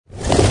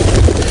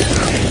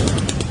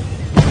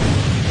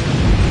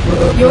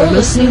You're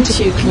listening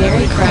to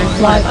Canary Crime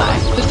Flyby,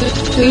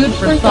 food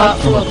for thought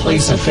from a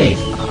place of faith.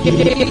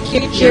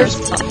 Here's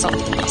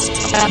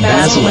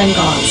Basil and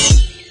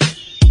Gons.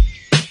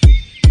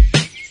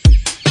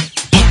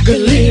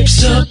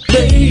 Apocalypse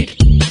Update.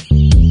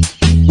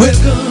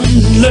 We're gonna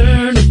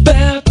learn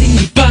about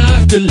the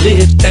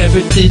apocalypse.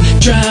 Everything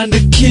trying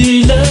to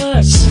kill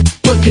us.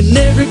 But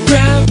Canary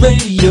Crime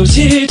Radio's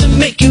here to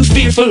make you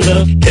fearful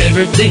of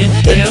everything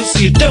else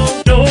you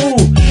don't know.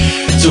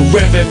 So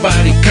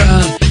everybody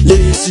come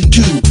listen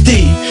to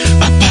the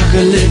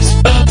Apocalypse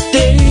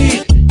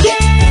Update.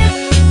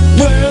 Yeah!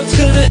 World's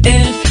gonna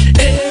end.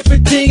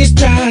 Everything is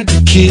trying to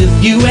kill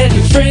you and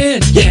your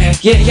friends. Yeah.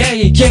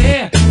 Yeah!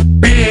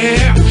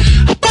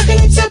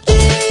 Apocalypse Update!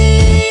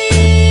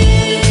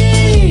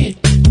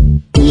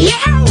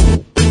 Yeah!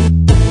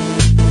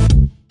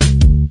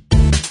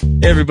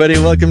 Hey everybody,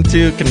 welcome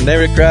to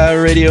Canary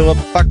Crime Radio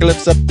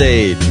Apocalypse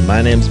Update.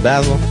 My name's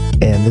Basil.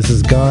 And this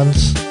is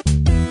Gons.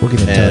 We're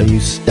going to tell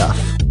you stuff.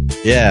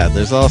 Yeah,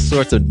 there's all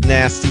sorts of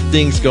nasty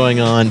things going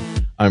on.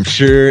 I'm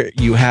sure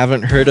you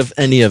haven't heard of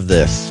any of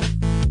this.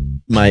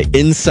 My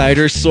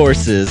insider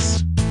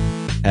sources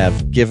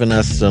have given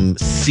us some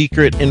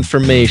secret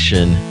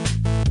information.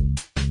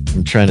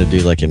 I'm trying to do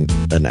like an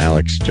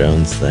Alex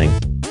Jones thing.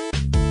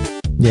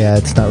 Yeah,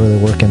 it's not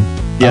really working.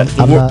 Yeah,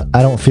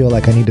 I don't feel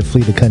like I need to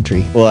flee the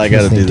country. Well, I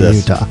got to do this.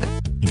 You talk.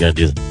 You got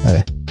to do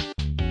this.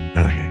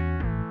 Okay.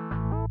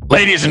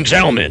 Ladies and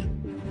gentlemen.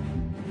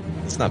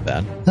 It's not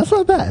bad. That's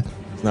not bad.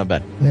 It's not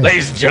bad. Yeah.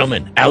 Ladies and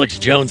gentlemen, Alex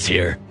Jones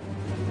here.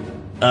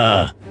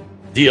 The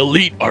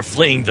elite are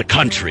fleeing the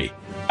country.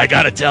 I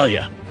gotta tell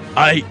you,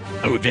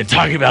 we've been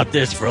talking about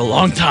this for a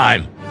long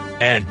time,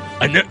 and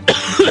I know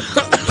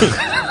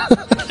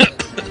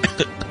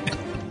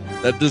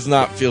that does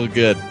not feel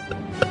good.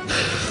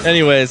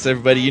 Anyways,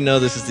 everybody, you know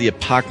this is the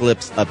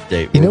Apocalypse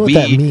Update. You know what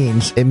that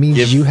means? It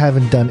means you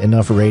haven't done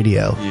enough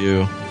radio.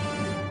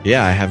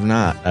 Yeah, I have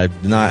not. I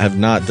have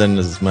not done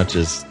as much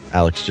as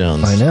Alex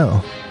Jones. I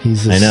know.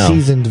 He's a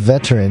seasoned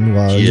veteran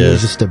while you're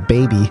just a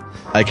baby.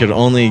 I could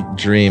only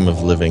dream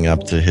of living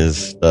up to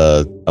his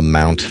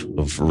amount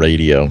of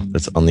radio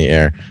that's on the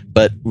air.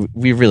 But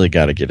we really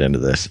got to get into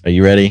this. Are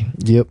you ready?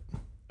 Yep.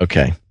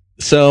 Okay.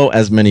 So,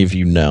 as many of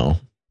you know,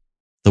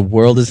 the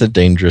world is a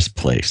dangerous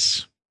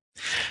place.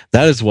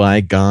 That is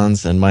why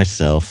Gons and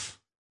myself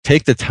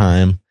take the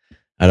time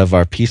out of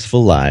our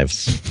peaceful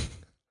lives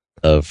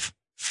of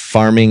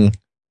farming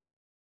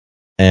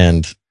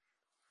and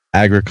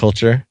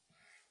agriculture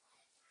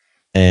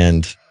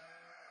and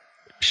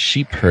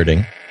sheep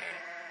herding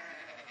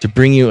to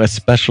bring you a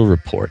special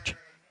report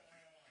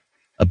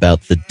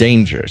about the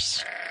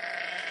dangers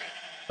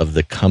of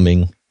the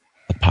coming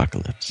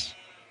apocalypse.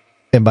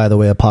 And by the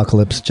way,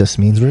 apocalypse just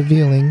means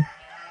revealing.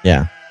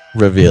 Yeah,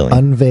 revealing.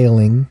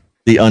 Unveiling.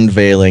 The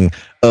unveiling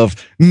of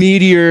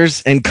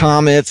meteors and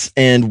comets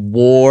and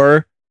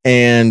war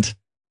and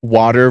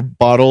water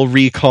bottle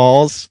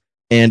recalls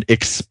and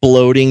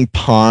exploding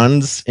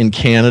ponds in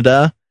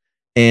Canada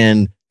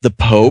and the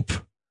Pope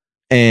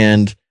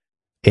and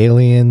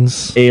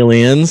aliens.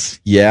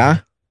 Yeah,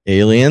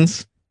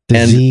 aliens.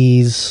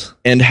 Disease.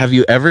 And have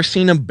you ever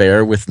seen a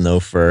bear with no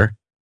fur?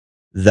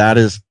 That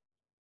is,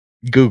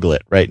 Google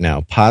it right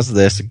now. Pause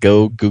this,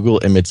 go Google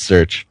image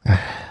search.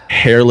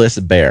 Hairless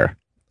bear.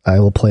 I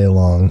will play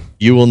along.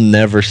 You will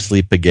never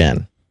sleep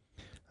again.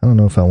 I don't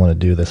know if I want to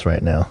do this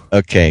right now.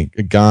 Okay,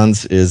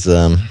 Gons is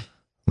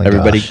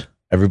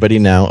everybody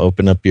now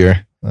open up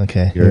your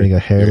here we go.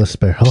 Hairless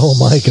bear. Oh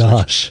my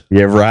gosh.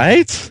 Yeah,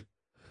 right?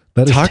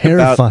 That is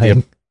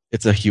terrifying.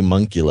 It's a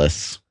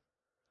homunculus.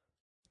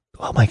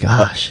 Oh my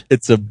gosh.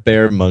 It's a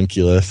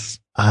bearmunculus.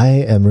 I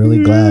am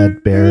really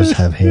glad bears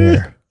have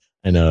hair.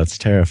 I know, it's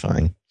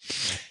terrifying.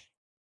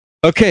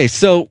 Okay,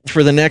 so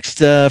for the next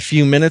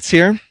few minutes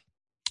here,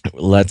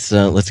 let's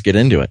get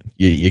into it.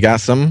 You got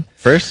some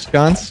first,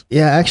 Gons?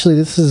 Yeah, actually,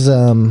 this is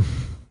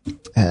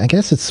I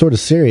guess it's sort of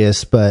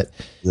serious, but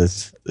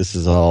this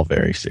is all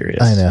very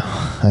serious.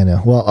 I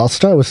know. Well, I'll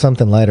start with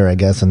something lighter, I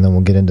guess, and then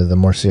we'll get into the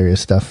more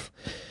serious stuff.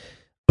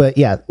 But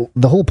yeah,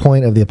 the whole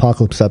point of the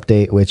Apocalypse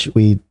Update, which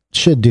we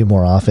should do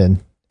more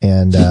often,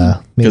 and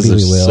maybe we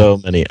will. So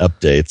many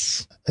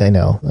updates. I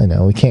know.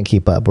 We can't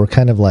keep up. We're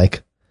kind of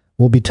like,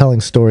 we'll be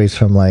telling stories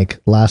from like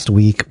last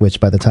week,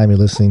 which by the time you're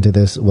listening to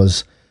this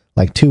was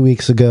like 2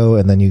 weeks ago,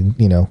 and then you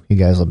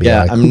guys will be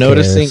like, I'm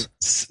noticing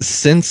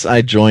since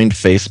I joined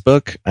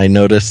Facebook, I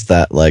noticed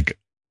that like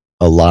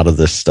a lot of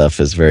this stuff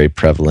is very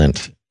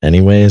prevalent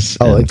anyways.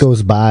 Oh, it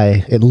goes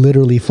by. It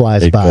literally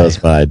flies by. It goes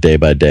by day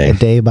by day.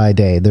 Day by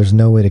day. There's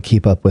no way to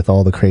keep up with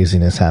all the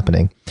craziness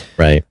happening.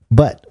 Right.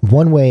 But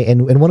one way,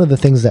 and one of the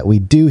things that we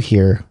do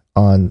here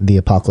on the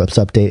Apocalypse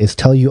Update is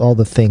tell you all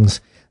the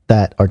things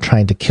that are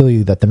trying to kill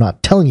you that they're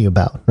not telling you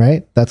about,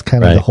 right? That's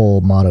kind of the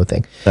whole motto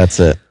thing. That's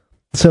it.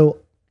 So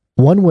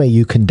one way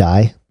you can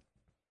die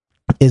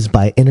is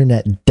by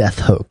internet death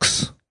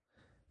hoax.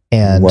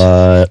 And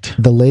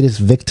the latest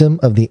victim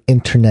of the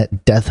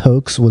internet death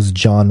hoax was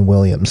John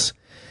Williams.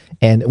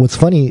 And what's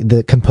funny,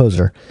 the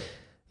composer,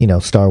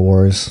 Star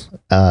Wars,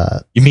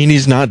 You mean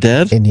he's not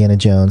dead? Indiana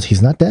Jones.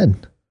 He's not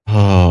dead.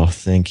 Oh,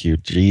 thank you,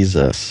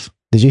 Jesus.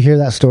 Did you hear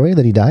that story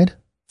that he died?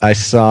 I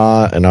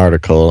saw an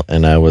article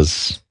and I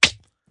was...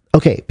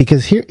 Okay,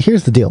 because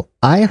here's the deal.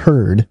 I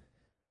heard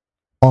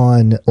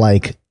on,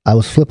 I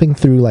was flipping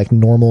through,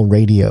 normal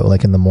radio,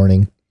 in the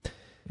morning,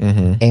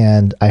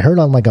 and I heard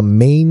on, a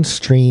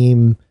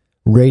mainstream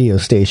radio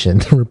station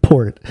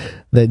report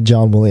that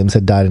John Williams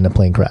had died in a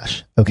plane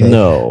crash. Okay.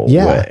 No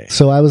way.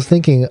 So I was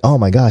thinking, oh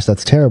my gosh,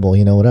 that's terrible,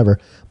 whatever.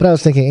 But I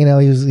was thinking,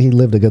 he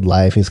lived a good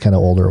life. He's kind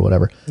of older or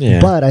whatever. Yeah.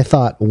 But I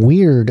thought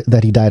weird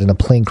that he died in a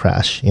plane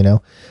crash, And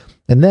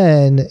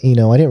then, I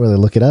didn't really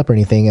look it up or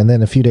anything. And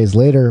then a few days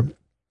later,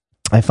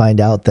 I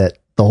find out that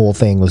the whole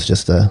thing was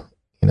just a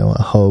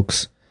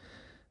hoax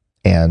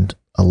and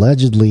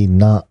allegedly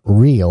not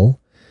real.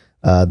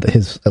 At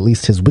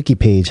least his wiki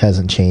page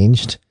hasn't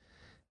changed.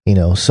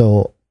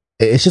 So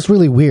it's just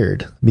really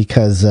weird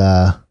because,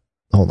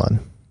 hold on.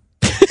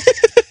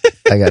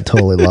 I got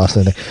totally lost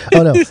in it.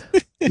 Oh no,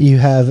 you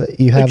have.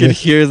 I could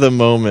hear the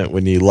moment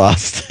when you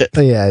lost it.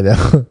 Yeah, I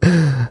know.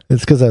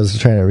 It's because I was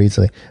trying to read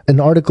something. An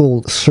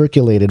article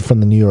circulated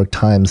from the New York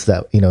Times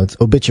that, it's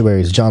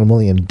obituaries, John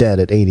Williams dead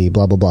at 80,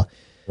 blah, blah, blah.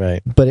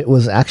 Right. But it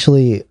was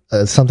actually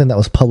something that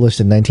was published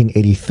in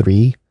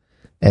 1983.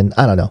 And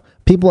I don't know.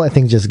 People, I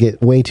think, just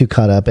get way too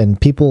caught up, and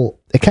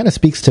it kind of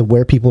speaks to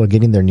where people are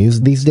getting their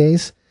news these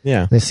days.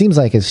 Yeah. And it seems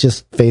like it's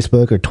just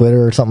Facebook or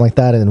Twitter or something like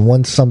that. And then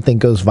once something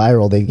goes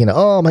viral, they,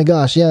 oh my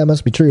gosh, yeah, it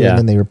must be true. Yeah. And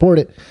then they report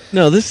it.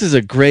 No, this is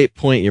a great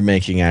point you're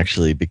making,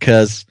 actually,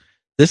 because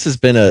this has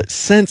been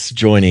since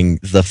joining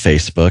the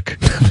Facebook.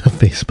 The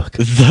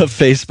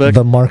Facebook.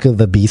 The Mark of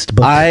the Beast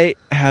book. I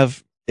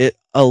have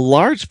a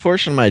large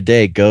portion of my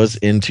day goes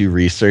into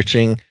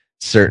researching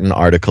certain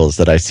articles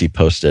that I see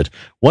posted.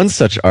 One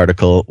such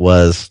article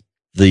was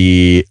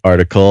the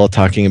article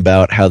talking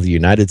about how the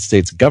United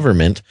States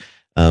government,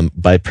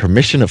 by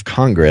permission of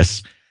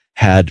Congress,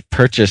 had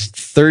purchased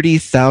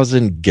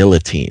 30,000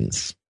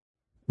 guillotines.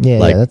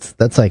 Yeah,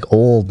 that's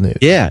old news.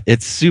 Yeah,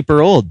 it's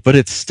super old, but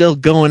it's still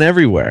going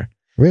everywhere.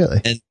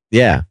 Really? And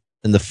yeah,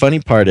 and the funny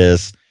part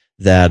is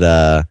that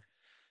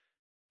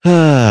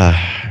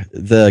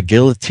the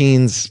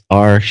guillotines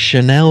are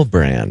Chanel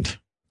brand.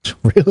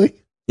 Really?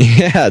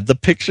 Yeah, the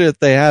picture that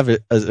they have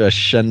is a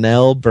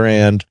Chanel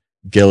brand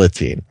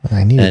guillotine.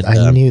 I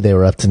knew they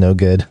were up to no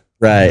good.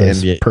 Right.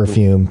 Those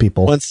perfume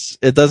people. Once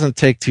it doesn't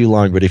take too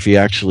long, but if you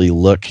actually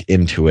look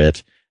into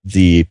it,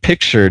 the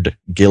pictured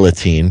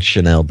guillotine,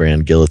 Chanel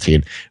brand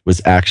guillotine, was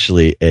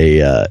actually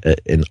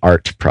an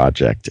art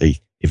project, a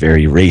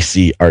very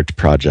racy art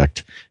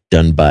project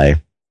done by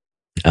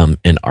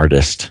an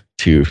artist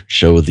to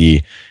show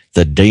the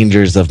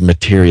dangers of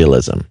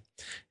materialism.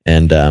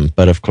 And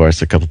but of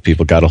course, a couple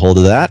people got a hold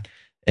of that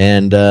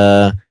and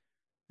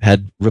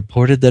had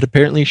reported that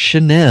apparently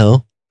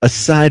Chanel,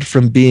 aside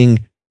from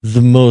being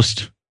the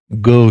most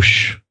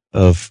gauche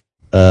of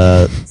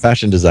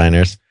fashion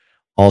designers,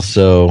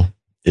 also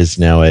is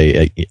now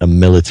a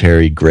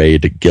military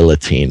grade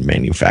guillotine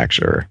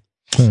manufacturer.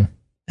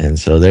 And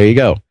so there you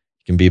go.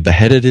 You can be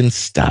beheaded in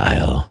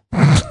style.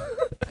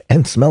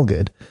 And smell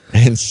good.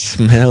 And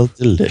smell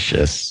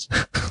delicious.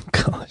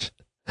 Gosh.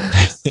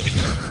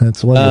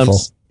 That's wonderful.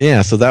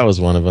 Yeah, so that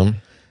was one of them.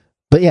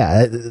 But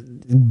yeah,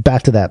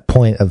 back to that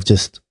point of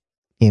just,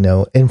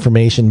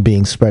 information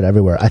being spread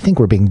everywhere. I think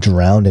we're being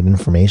drowned in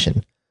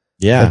information.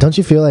 Yeah. Don't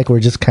you feel like we're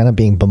just kind of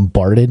being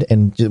bombarded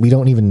and we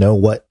don't even know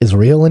what is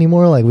real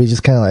anymore? Like we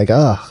just kind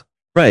of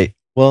Right.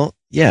 Well,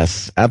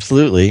 yes,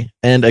 absolutely.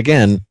 And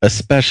again,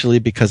 especially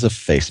because of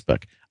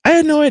Facebook. I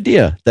had no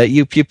idea that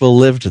you people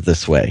lived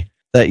this way,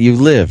 that you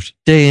lived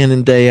day in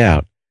and day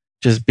out,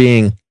 just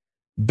being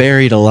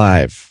buried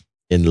alive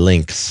in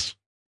links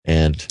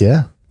and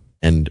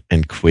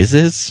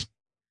quizzes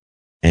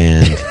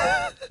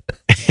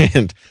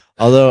and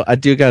although I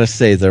do gotta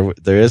say there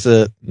is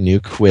a new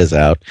quiz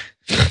out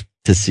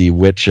to see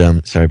which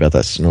sorry about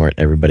that snort,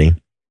 everybody.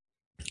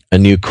 A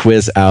new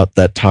quiz out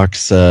that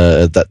talks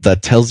that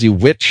tells you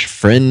which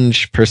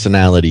fringe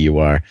personality you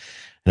are.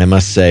 And I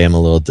must say I'm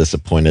a little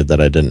disappointed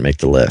that I didn't make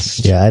the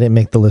list. Yeah, I didn't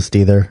make the list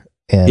either.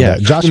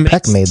 And Josh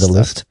Peck made the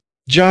list.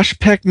 Josh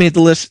Peck made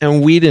the list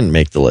and we didn't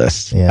make the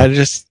list.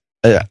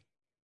 Yeah.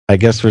 I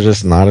guess we're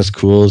just not as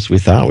cool as we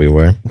thought we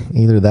were.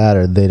 Either that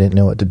or they didn't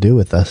know what to do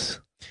with us.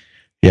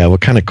 Yeah,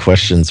 what kind of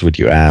questions would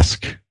you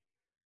ask?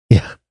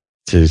 Yeah.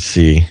 To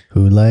see.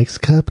 Who likes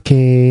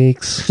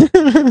cupcakes?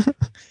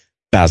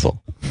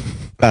 Basil.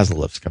 Basil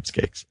loves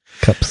cupcakes.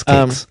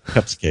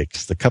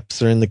 Cupcakes. The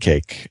cups are in the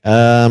cake.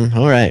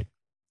 All right.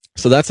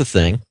 So that's a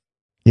thing.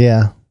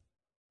 Yeah.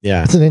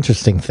 Yeah. It's an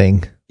interesting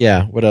thing.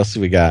 Yeah. What else do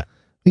we got?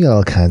 We got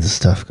all kinds of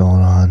stuff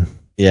going on.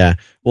 Yeah.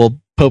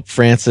 Well, Pope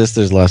Francis,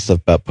 there's a lot of stuff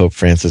about Pope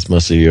Francis.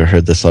 Most of you have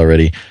heard this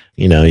already.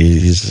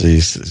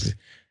 He's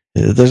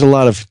there's a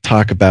lot of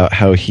talk about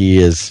how he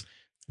is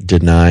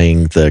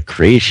denying the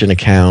creation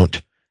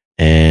account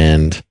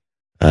and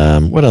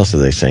what else are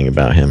they saying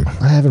about him?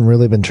 I haven't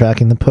really been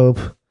tracking the Pope.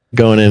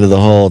 Going into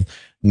the whole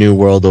New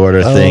World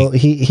Order thing.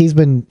 He's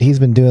been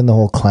doing the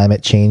whole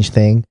climate change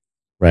thing.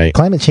 Right.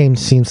 Climate change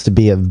seems to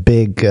be a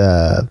big,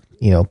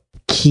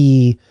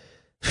 key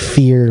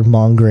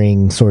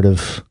fear-mongering sort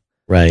of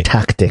Right.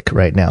 tactic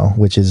right now,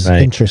 which is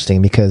Right.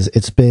 interesting because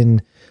it's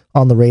been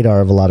on the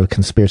radar of a lot of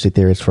conspiracy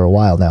theorists for a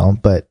while now.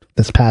 But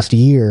this past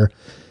year,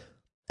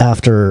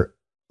 after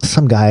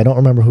some guy, I don't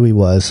remember who he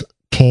was,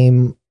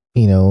 came,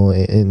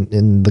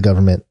 in the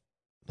government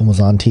and was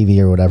on TV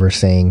or whatever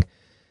saying,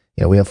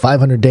 we have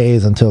 500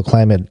 days until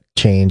climate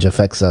change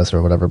affects us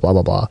or whatever, blah,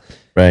 blah, blah.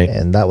 Right.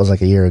 And that was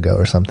like a year ago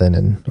or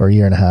something, or a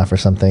year and a half or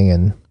something.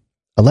 And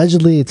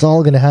allegedly it's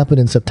all going to happen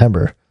in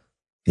September.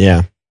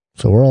 Yeah.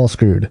 So we're all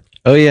screwed.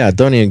 Oh, yeah.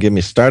 Don't even get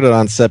me started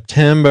on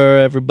September,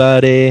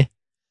 everybody.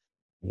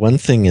 One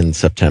thing in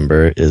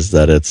September is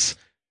that it's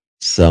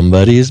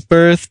somebody's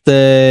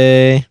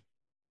birthday.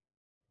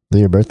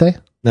 Your birthday?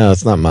 No,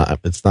 it's not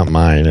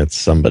mine. It's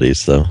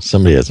somebody's, though.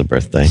 Somebody has a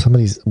birthday.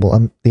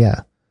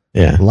 Yeah.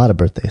 Yeah. A lot of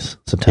birthdays.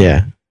 September.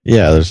 Yeah.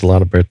 Yeah, there's a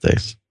lot of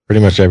birthdays.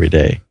 Pretty much every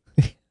day.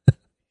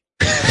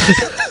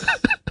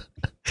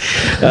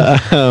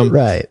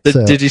 Right.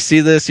 Did you see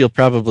this? You'll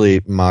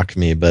probably mock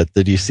me, but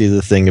did you see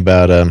the thing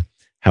about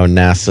how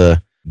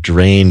NASA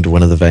drained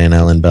one of the Van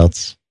Allen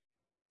belts?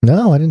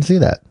 No, I didn't see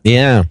that.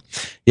 Yeah.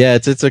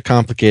 It's a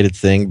complicated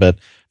thing, but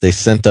they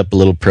sent up a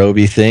little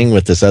probey thing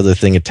with this other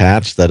thing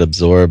attached that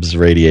absorbs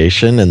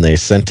radiation, and they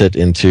sent it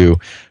into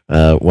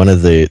one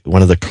of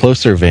the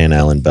closer Van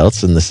Allen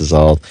belts, and this is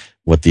all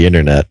what the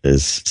internet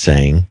is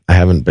saying. I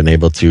haven't been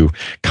able to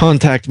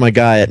contact my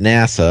guy at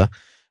NASA,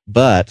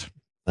 but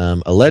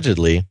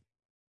allegedly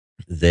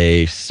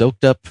they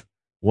soaked up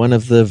one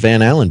of the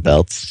Van Allen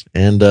belts,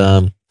 and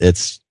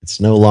it's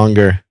no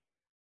longer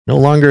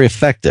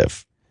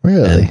effective.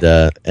 Really?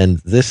 And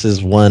this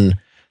is one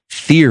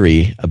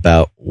theory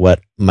about what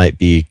might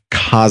be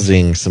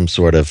causing some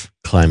sort of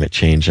climate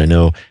change. I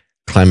know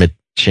climate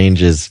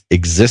change's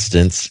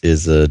existence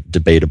is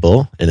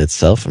debatable in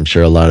itself. I'm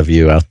sure a lot of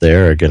you out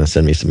there are going to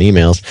send me some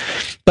emails.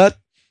 But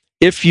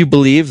if you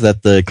believe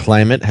that the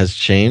climate has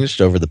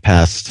changed over the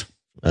past,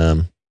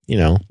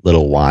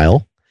 little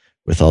while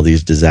with all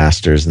these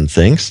disasters and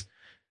things,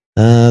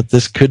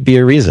 this could be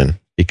a reason,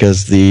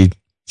 because the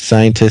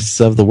scientists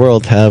of the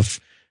world have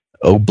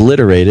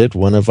obliterated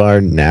one of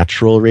our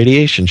natural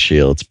radiation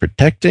shields,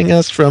 protecting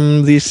us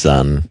from the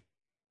sun.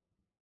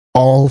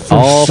 All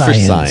for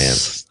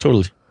science.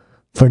 Totally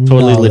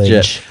Knowledge.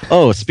 legit.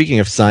 Oh, speaking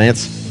of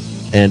science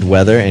and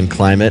weather and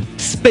climate,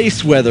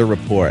 space weather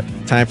report.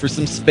 Time for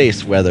some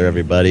space weather,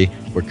 everybody.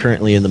 We're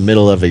currently in the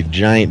middle of a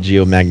giant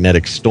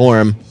geomagnetic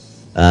storm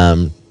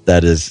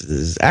that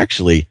is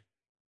actually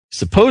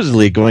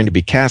supposedly going to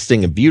be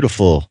casting a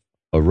beautiful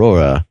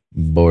aurora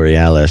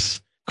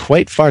borealis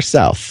quite far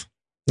south.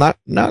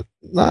 Not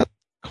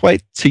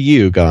quite to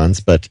you, Gons,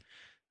 but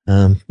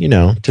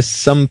to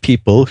some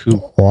people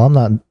who. Well, I'm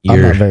not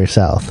very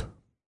south.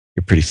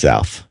 You're pretty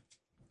south.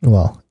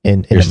 Well,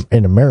 in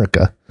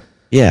America.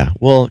 Yeah.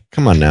 Well,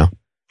 come on now.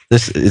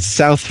 This is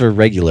south for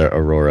regular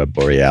aurora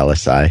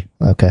borealis.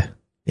 Okay.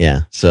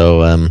 Yeah.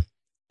 So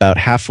about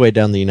halfway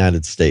down the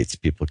United States,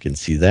 people can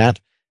see that,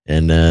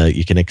 and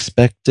you can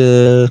expect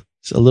a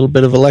little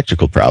bit of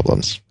electrical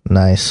problems.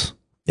 Nice.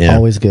 Yeah.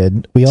 Always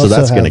good. So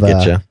that's going to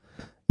get you.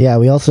 Yeah,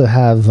 we also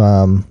have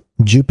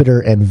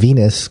Jupiter and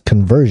Venus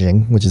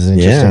converging, which is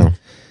interesting.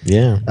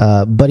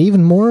 Yeah. But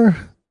even more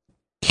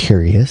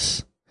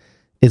curious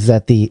is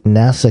that the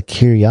NASA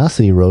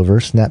Curiosity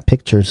rover snapped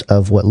pictures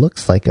of what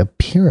looks like a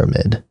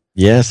pyramid.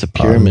 Yes, a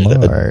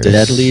pyramid. A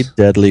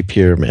deadly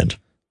pyramid.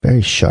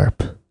 Very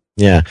sharp.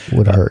 Yeah.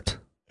 Would hurt.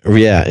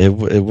 Yeah, it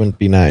wouldn't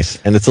be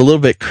nice. And it's a little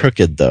bit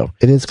crooked, though.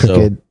 It is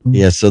crooked.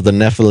 So the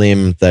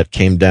Nephilim that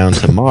came down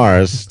to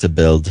Mars to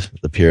build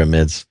the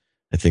pyramids,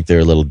 I think they're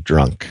a little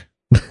drunk.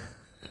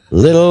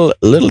 little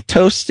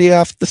toasty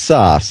off the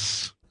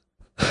sauce.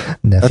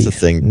 That's the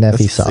thing.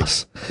 Nephi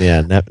sauce.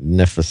 Yeah,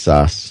 Nephi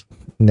sauce.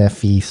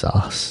 Nephi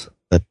sauce.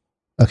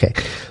 Okay.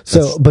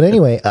 So, but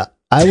anyway,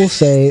 I will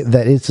say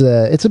that it's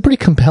a pretty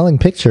compelling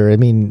picture. I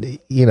mean,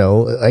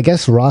 I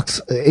guess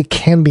rocks, it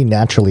can be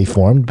naturally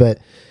formed, but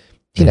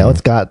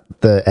it's got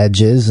the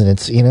edges, and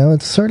it's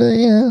sort of,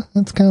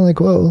 it's kind of like,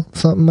 whoa,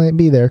 something might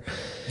be there.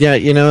 Yeah.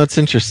 It's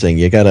interesting.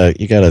 You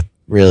gotta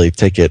really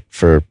take it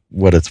for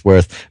what it's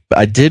worth. But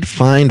I did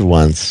find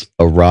once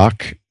a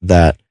rock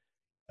that,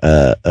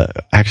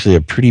 actually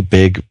a pretty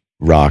big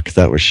rock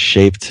that was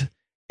shaped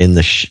in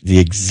the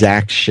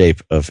exact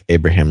shape of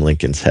Abraham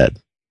Lincoln's head.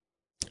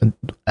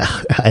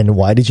 And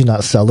why did you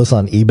not sell this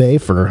on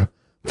eBay for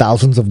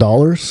thousands of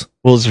dollars?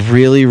 Well, it's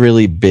really,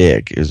 really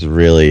big. It was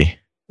really,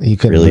 you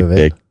couldn't really move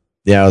big. It.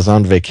 Yeah, I was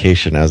on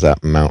vacation. I was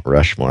at Mount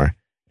Rushmore,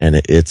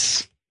 and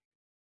it's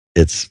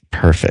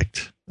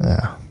perfect.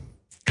 Yeah.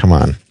 Come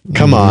on.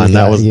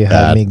 That was you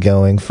bad. Had me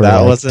going for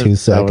like 2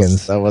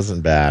 seconds. That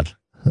wasn't bad.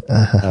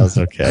 That was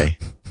okay.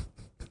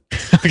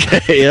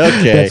 Okay.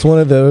 That's one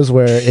of those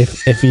where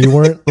if you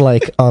weren't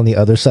like on the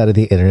other side of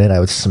the internet, I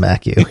would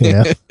smack you.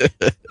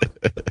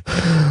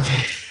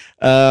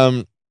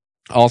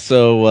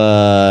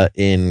 Also,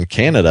 in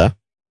Canada,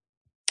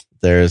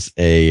 there's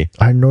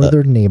our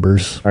northern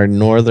neighbors. Our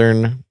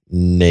northern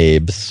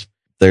neighbors.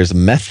 there's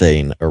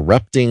methane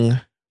erupting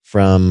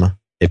from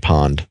a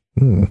pond.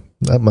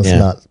 That must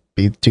not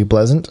be too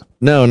pleasant.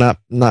 No,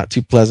 not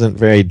too pleasant.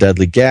 Very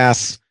deadly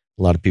gas.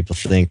 A lot of people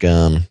think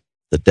the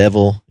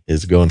devil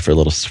is going for a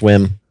little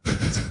swim.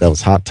 It's the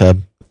devil's hot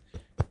tub.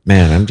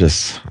 Man,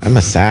 I'm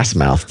a sass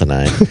mouth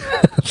tonight.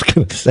 I was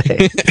going to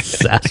say,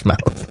 sass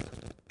mouth.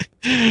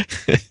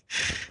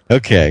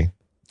 Okay.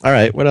 All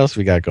right. What else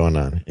we got going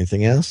on?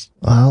 Anything else?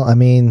 Well, I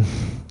mean...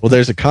 Well,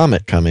 there's a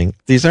comet coming.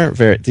 These are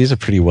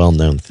pretty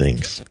well-known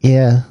things.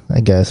 Yeah, I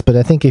guess. But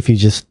I think if you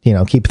just,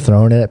 keep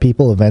throwing it at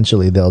people,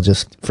 eventually they'll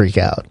just freak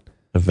out.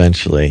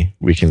 Eventually,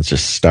 we can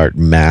just start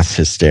mass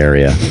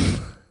hysteria.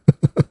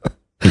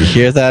 You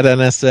hear that,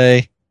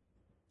 NSA?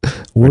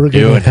 We're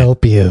going to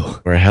help you.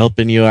 We're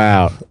helping you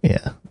out.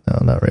 Yeah. No,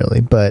 not really.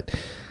 But,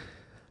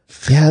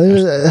 yeah,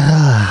 there's...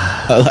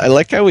 I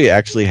like how we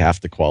actually have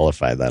to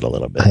qualify that a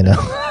little bit. I know.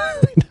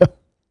 I know.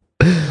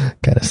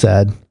 Kind of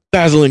sad.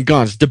 Basil and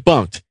Gons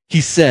debunked.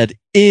 He said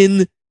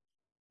in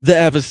the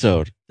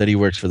episode that he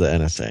works for the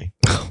NSA.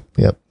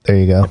 Yep, there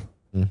you go.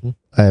 Mm-hmm.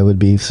 I would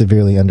be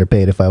severely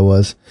underpaid if I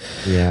was.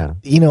 Yeah.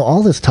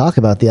 All this talk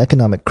about the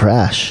economic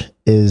crash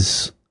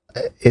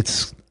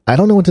I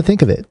don't know what to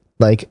think of it.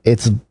 Like,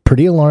 it's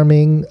pretty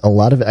alarming. A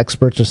lot of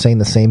experts are saying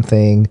the same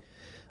thing.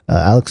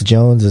 Alex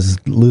Jones is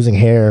losing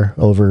hair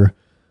over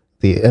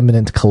the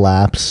imminent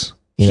collapse.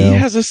 He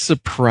has a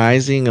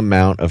surprising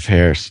amount of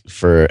hair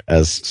for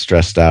as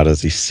stressed out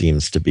as he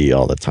seems to be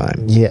all the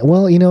time. Yeah,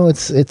 well,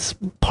 it's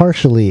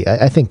partially,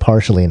 I think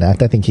partially an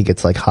act. I think he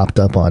gets like hopped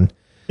up on,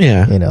 he's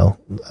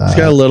got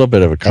a little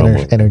bit of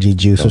a energy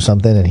juice or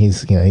something, and he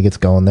gets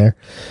going there.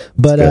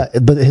 But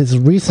one of his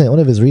recent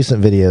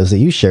videos that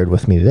you shared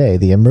with me today,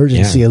 the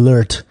emergency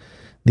alert,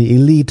 the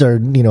elite are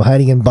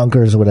hiding in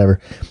bunkers or whatever.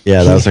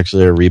 Yeah, that was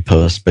actually a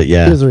repost, but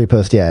yeah, it was a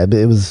repost. Yeah,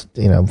 it was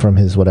from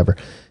his whatever.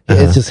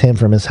 It's just him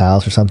from his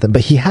house or something.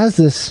 But he has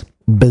this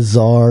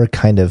bizarre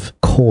kind of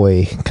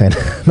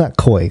not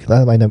coy.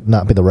 That might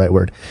not be the right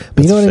word.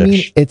 But you know what I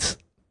mean?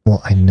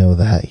 I know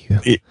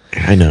that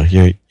I know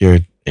you're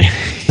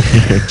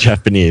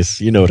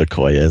Japanese. You know what a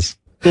koi is.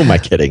 Who am I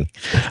kidding?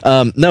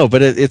 No,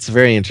 but it's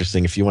very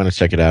interesting. If you want to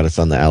check it out, it's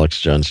on the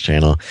Alex Jones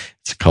channel.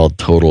 It's called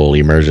Total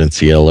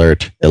Emergency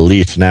Alert.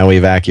 Elite now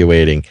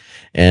evacuating.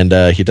 And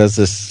he does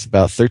this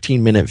about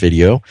 13-minute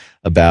video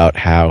about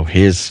how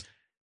his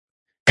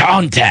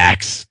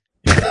contacts.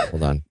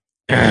 Hold on.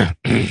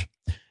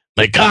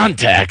 My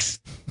contacts.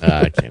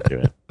 I can't do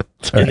it.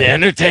 In the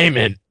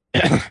entertainment.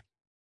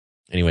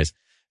 Anyways,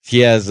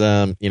 he has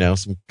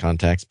some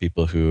contacts,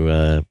 people who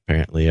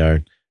apparently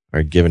are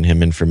giving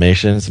him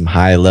information. Some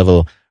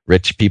high-level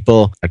rich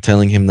people are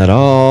telling him that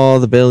all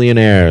the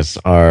billionaires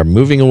are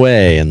moving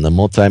away and the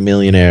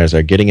multimillionaires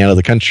are getting out of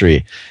the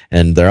country.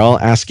 And they're all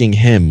asking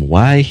him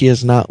why he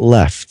has not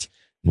left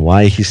and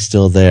why he's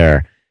still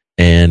there.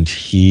 And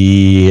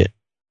he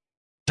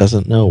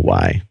doesn't know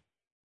why.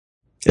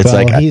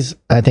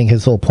 I think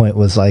his whole point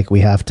was like,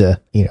 we have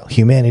to,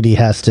 humanity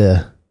has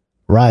to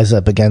rise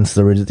up against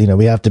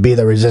we have to be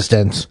the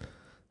resistance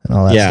and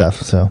all that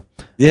stuff. So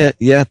yeah,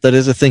 that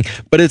is a thing.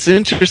 But it's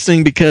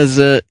interesting because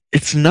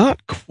it's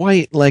not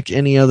quite like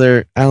any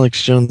other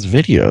Alex Jones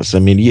videos. I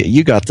mean,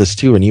 you got this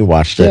too when you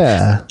watched it.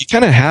 Yeah, he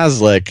kind of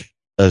has like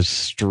a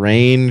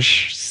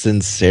strange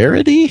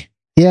sincerity.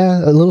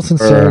 Yeah, a little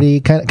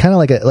sincerity, kind of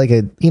like a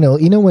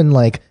when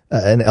like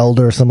an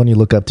elder or someone you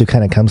look up to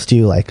kind of comes to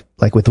you like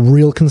with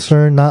real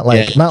concern, not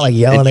like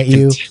yelling at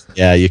you.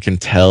 Yeah, you can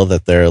tell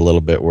that they're a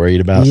little bit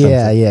worried about something.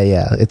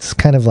 Yeah. It's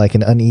kind of like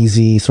an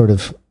uneasy sort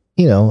of,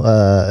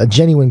 a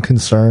genuine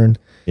concern.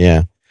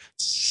 Yeah.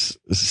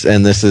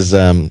 And this is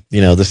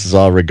this is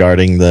all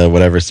regarding the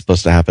whatever's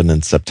supposed to happen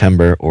in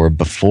September or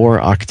before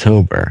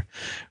October,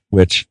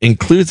 which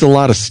includes a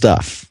lot of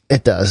stuff.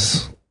 It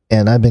does.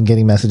 And I've been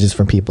getting messages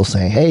from people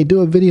saying, "Hey, do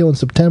a video in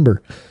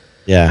September."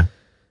 Yeah.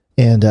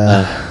 And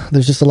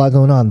there's just a lot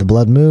going on. The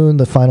blood moon,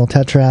 the final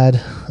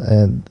tetrad,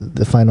 and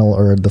the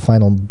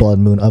final blood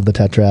moon of the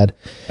tetrad.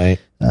 Right.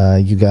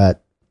 You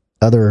got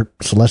other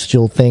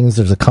celestial things.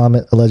 There's a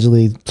comet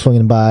allegedly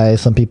swinging by.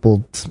 Some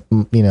people,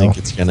 think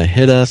it's going to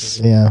hit us.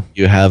 Yeah.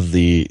 You have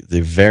the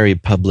very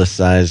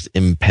publicized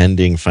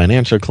impending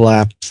financial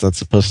collapse that's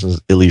supposed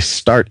to at least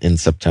start in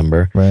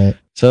September. Right.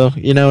 So,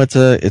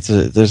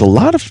 there's a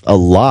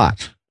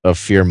lot of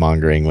fear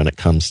mongering when it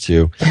comes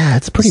to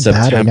it's pretty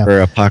September bad right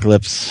now.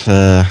 Apocalypse.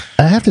 I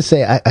have to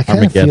say, I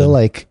kind of feel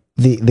like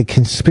the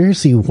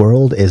conspiracy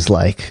world is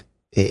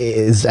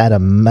at a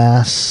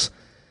mass,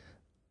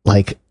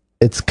 like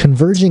it's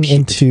converging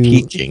into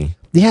peaking.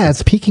 Yeah,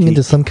 it's peaking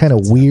into some kind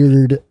of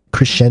weird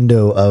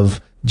crescendo of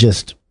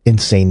just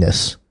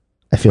insaneness.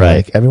 I feel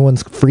like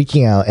everyone's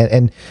freaking out,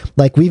 and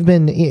like we've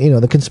been,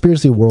 the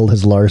conspiracy world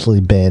has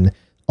largely been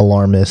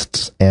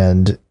alarmists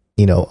and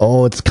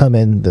it's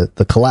coming,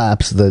 the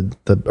collapse, the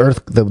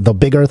earth, the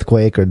big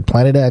earthquake or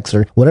Planet X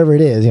or whatever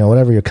it is,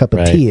 whatever your cup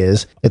of tea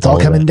is, it's all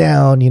coming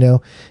down,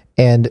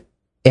 and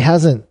it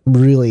hasn't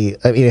really,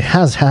 I mean, it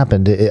has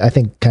happened. I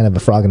think kind of a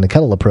frog in the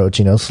kettle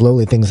approach,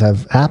 slowly things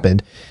have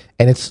happened,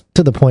 And it's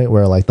to the point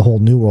where like the whole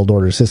New World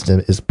Order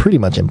system is pretty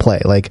much in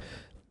play. Like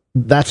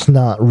that's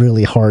not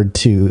really hard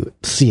to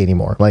see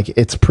anymore. Like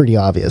it's pretty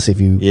obvious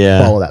if you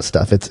follow that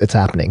stuff. It's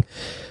happening.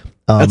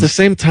 At the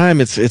same time,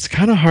 it's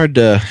kind of hard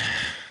to,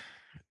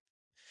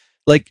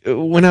 like,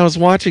 when I was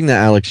watching the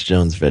Alex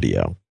Jones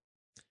video,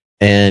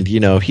 and,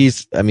 you know,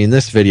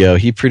 this video,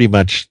 he pretty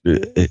much,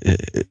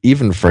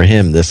 even for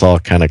him, this all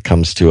kind of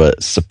comes to a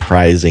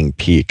surprising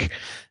peak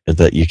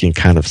that you can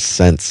kind of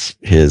sense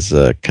his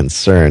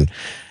concern.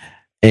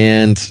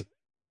 But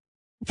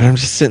I'm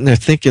just sitting there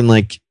thinking,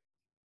 like,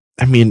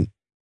 I mean,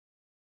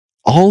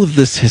 all of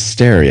this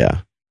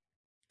hysteria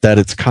that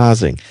it's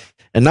causing,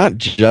 and not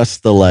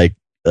just the, like,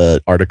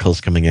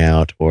 articles coming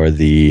out or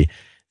the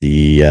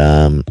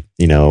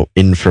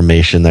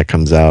information that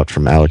comes out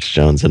from Alex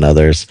Jones and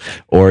others,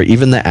 or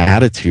even the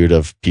attitude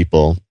of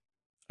people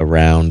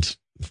around.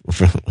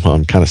 Well,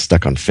 I'm kind of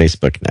stuck on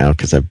Facebook now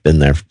because I've been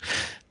there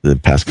the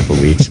past couple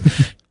of weeks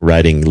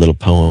writing little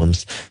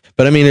poems.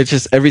 But I mean, it's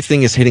just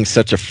everything is hitting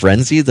such a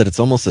frenzy that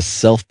it's almost a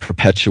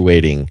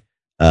self-perpetuating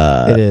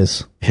it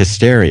is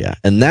hysteria.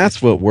 And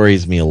that's what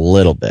worries me a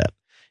little bit.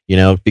 You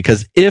know,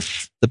 because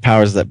if the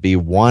powers that be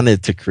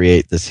wanted to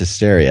create this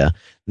hysteria,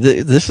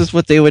 this is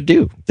what they would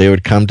do. They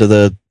would come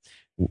to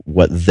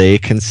what they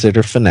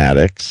consider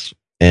fanatics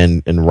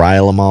and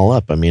rile them all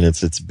up. I mean,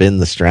 it's been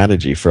the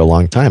strategy for a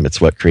long time.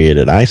 It's what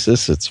created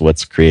ISIS. It's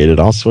what's created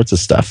all sorts of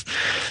stuff.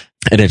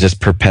 And it just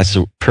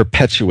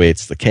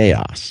perpetuates the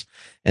chaos.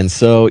 And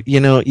so,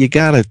 you know, you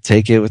got to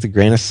take it with a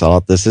grain of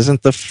salt. This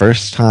isn't the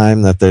first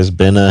time that there's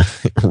been a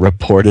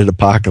reported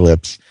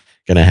apocalypse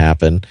going to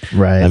happen.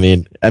 Right. I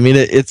mean,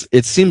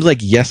 it seems like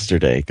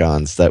yesterday,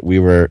 Gons, that we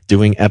were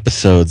doing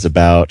episodes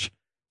about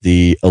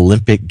the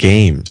Olympic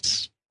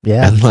Games.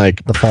 Yeah. And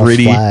like the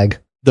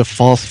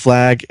false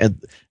flag,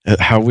 and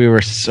how we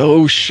were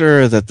so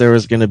sure that there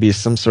was going to be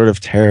some sort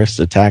of terrorist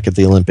attack at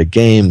the Olympic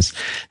Games,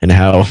 and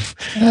how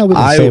we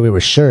didn't say we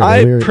were sure.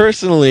 I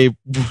personally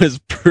was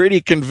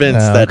pretty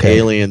convinced that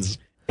aliens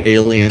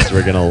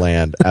were going to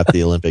land at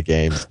the Olympic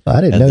Games. I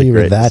didn't know you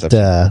were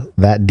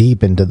that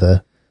deep into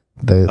the.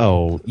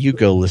 Oh, you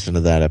go listen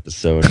to that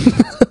episode.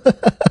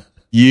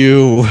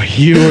 You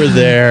were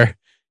there.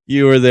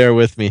 You were there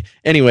with me.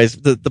 Anyways,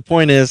 the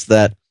point is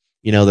that,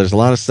 you know, there's a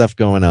lot of stuff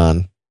going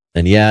on,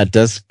 and yeah, it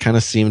does kind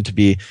of seem to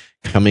be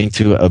coming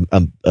to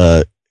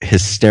a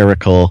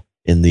hysterical,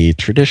 in the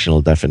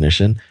traditional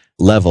definition,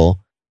 level.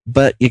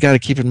 But you got to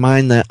keep in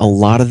mind that a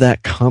lot of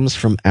that comes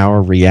from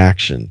our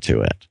reaction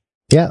to it.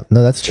 Yeah,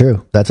 no, that's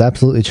true. That's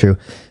absolutely true.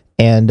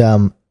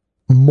 And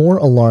more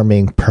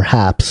alarming,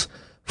 perhaps,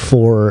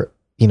 for,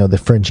 you know, the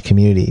fringe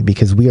community,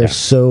 because we are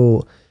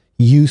so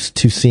used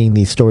to seeing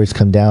these stories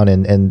come down,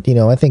 and you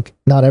know, I think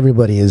not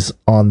everybody is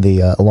on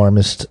the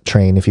alarmist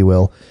train, if you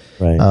will.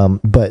 Right.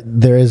 But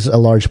there is a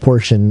large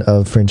portion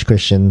of fringe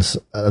Christians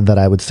that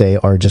I would say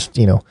are just,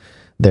 you know,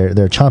 they're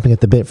chomping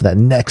at the bit for that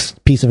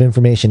next piece of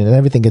information, and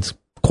everything gets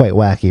quite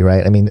wacky,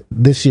 right? I mean,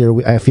 this year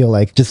I feel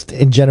like just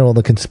in general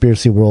the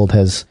conspiracy world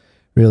has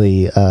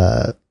really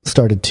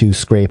started to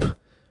scrape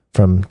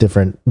from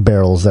different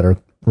barrels that are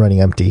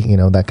running empty, you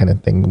know, that kind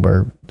of thing.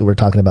 We're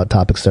talking about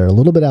topics that are a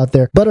little bit out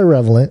there, but are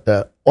relevant,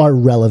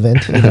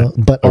 you know,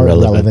 but are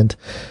relevant.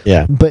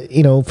 Yeah. But,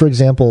 you know, for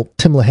example,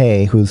 Tim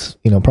LaHaye, who's,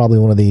 you know, probably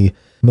one of the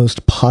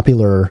most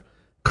popular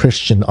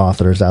Christian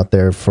authors out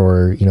there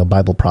for, you know,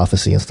 Bible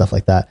prophecy and stuff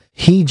like that.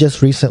 He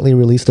just recently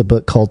released a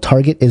book called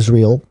Target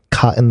Israel,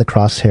 Caught in the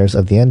Crosshairs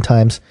of the End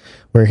Times,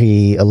 where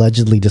he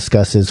allegedly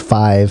discusses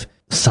 5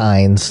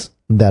 signs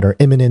that are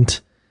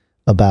imminent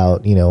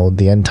about, you know,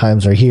 the end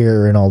times are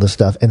here and all this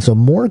stuff. And so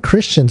more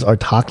Christians are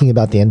talking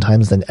about the end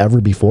times than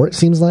ever before, it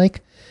seems like.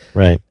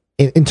 Right.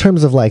 In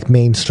terms of like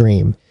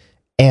mainstream.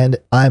 And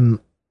I'm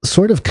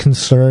sort of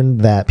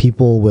concerned that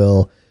people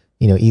will,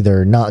 you know,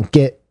 either not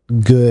get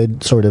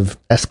good sort of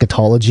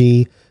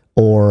eschatology,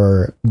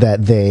 or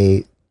that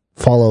they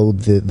follow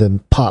the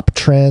pop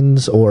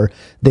trends, or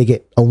they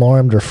get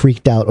alarmed or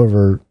freaked out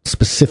over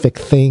specific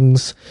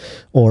things,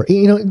 or,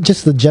 you know,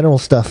 just the general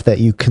stuff that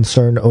you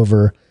concern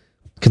over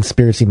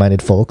conspiracy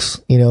minded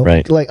folks, you know,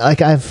 right.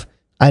 like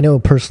I know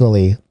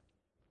personally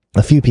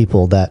a few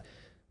people that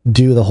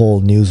do the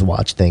whole news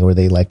watch thing where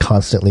they like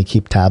constantly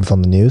keep tabs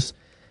on the news,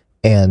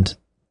 and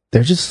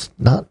they're just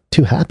not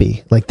too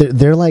happy. Like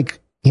they're like,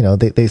 you know,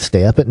 they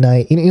stay up at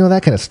night, you know,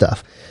 that kind of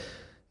stuff,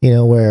 you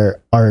know, where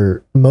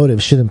our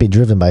motive shouldn't be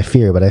driven by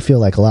fear. But I feel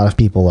like a lot of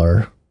people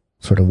are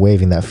sort of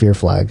waving that fear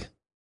flag.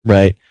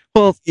 Right.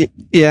 Well,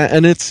 yeah.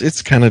 And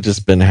it's kind of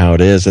just been how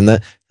it is. And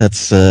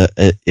that's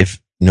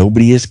if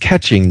nobody is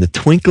catching the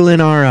twinkle in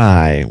our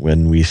eye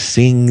when we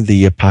sing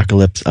the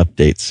Apocalypse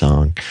Update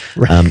song.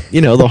 Right.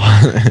 You know, the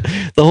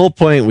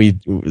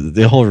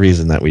whole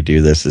reason that we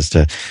do this is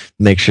to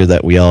make sure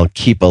that we all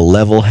keep a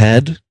level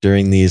head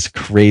during these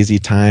crazy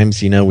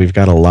times. You know, we've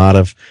got a lot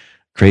of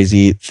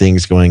crazy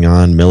things going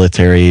on,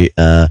 military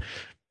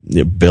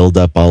build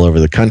up all over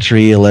the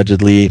country,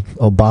 allegedly.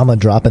 Obama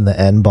dropping the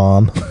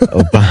N-bomb.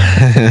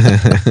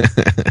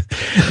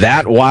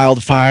 That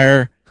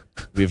wildfire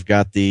We've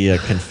got the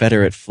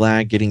Confederate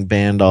flag getting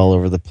banned all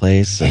over the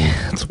place.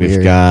 And It's we've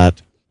weird.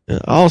 got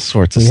all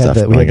sorts of stuff.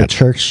 We had the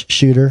church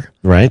shooter.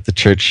 Right, the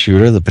church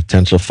shooter, the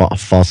potential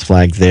false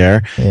flag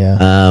there.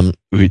 Yeah.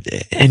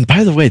 And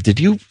by the way, did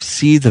you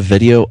see the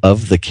video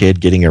of the kid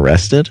getting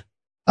arrested?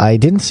 I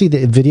didn't see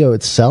the video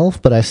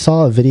itself, but I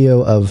saw a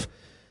video of,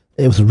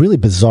 it was really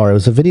bizarre. It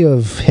was a video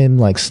of him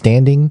like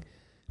standing,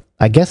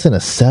 I guess in a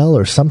cell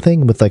or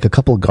something with like a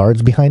couple of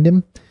guards behind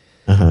him.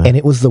 And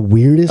it was the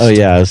weirdest. Oh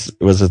yeah,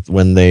 was it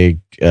when they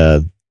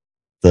the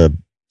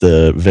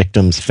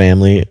victim's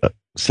family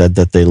said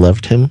that they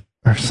loved him?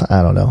 Or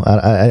I don't know.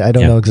 I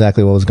don't know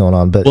exactly what was going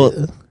on, but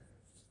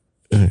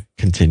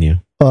continue.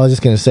 Well, I was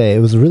just going to say, it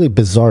was really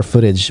bizarre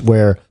footage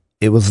where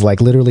it was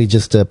like literally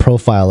just a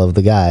profile of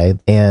the guy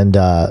and,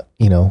 and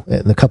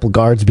a couple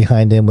guards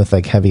behind him with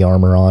like heavy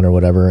armor on or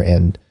whatever.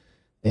 And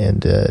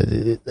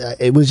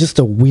it was just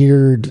a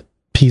weird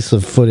piece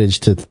of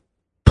footage to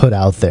put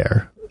out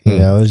there. You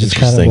know, it was just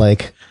kind of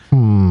like,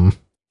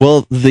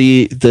 Well,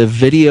 the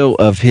video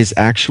of his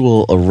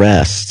actual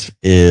arrest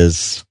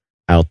is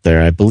out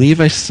there. I believe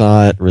I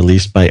saw it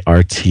released by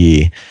RT,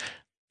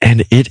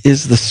 and it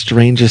is the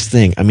strangest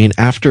thing. I mean,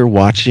 after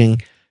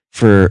watching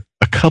for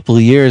a couple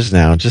of years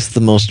now, just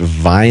the most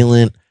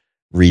violent,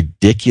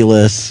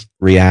 ridiculous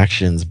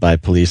reactions by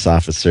police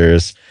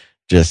officers,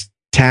 just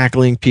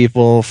tackling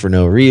people for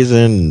no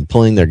reason and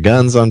pulling their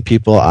guns on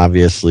people,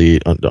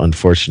 obviously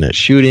unfortunate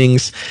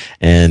shootings.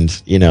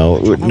 And,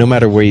 no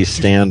matter where you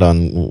stand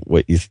on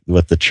what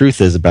the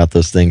truth is about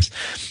those things,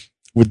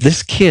 with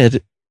this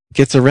kid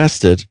gets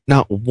arrested,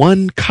 not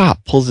one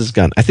cop pulls his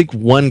gun. I think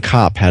one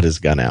cop had his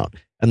gun out,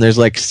 and there's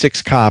like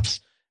 6 cops,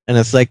 and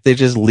it's like they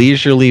just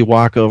leisurely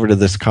walk over to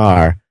this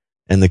car,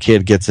 and the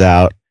kid gets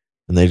out,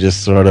 and they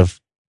just sort of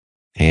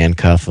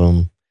handcuff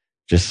him,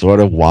 just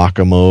sort of walk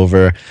him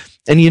over.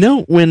 And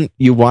when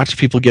you watch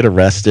people get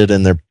arrested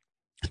and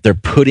they're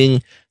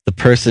putting the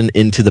person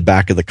into the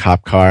back of the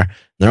cop car,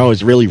 they're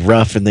always really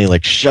rough and they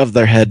like shove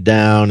their head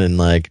down and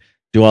like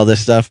do all this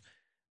stuff.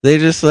 They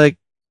just like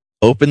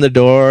open the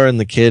door and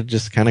the kid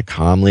just kind of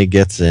calmly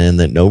gets in,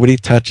 that nobody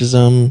touches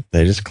them.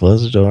 They just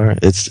close the door.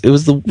 It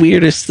was the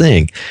weirdest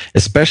thing,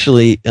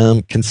 especially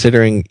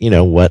considering,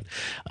 what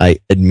I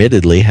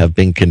admittedly have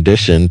been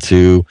conditioned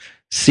to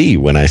see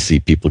when I see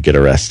people get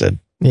arrested.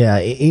 Yeah,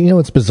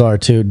 it's bizarre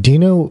too. Do you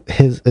know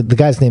the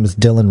guy's name is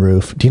Dylan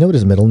Roof? Do you know what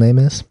his middle name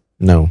is?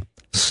 No.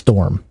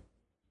 Storm.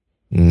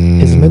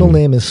 His middle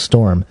name is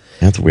Storm.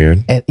 That's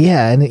weird. And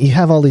and you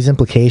have all these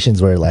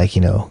implications where like,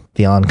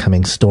 the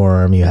oncoming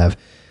storm, you have,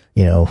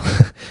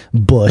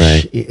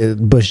 Bush, right.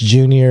 Bush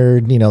Jr.,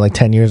 like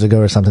 10 years ago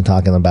or something,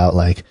 talking about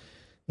like,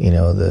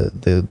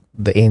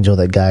 the angel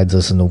that guides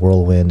us in the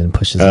whirlwind and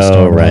pushes the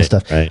storm and all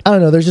stuff. Right. I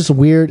don't know. There's just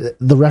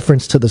the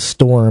reference to the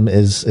storm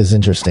is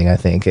interesting. I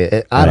think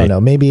I don't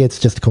know. Maybe it's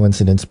just a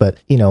coincidence, but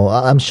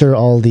I'm sure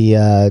all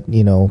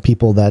the,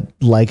 people that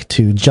like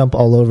to jump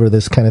all over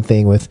this kind of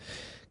thing with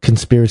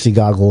conspiracy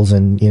goggles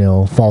and,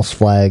 false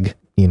flag,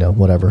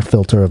 whatever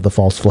filter of the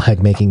false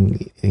flag,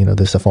 making,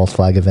 this a false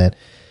flag event.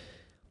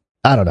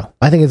 I don't know.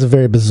 I think it's a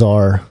very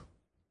bizarre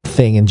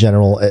thing in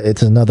general.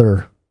 It's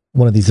another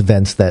one of these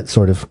events that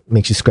sort of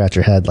makes you scratch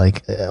your head.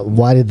 Like,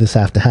 why did this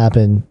have to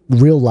happen?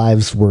 Real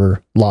lives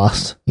were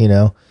lost,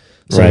 so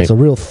it's a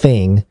real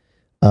thing.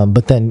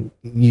 But then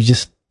you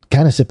just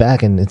kind of sit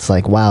back and it's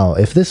like, wow,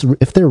 if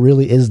there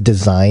really is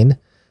design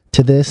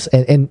to this,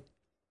 and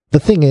the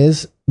thing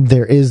is,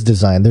 there is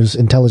design, there's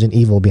intelligent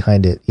evil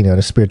behind it, at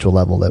a spiritual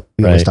level that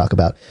we always talk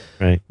about.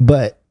 Right.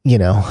 But,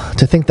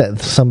 to think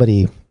that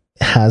somebody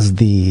has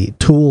the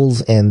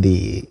tools and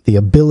the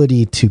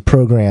ability to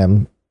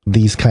program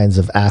these kinds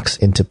of acts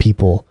into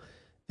people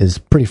is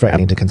pretty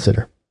frightening to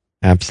consider.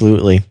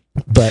 Absolutely.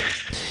 But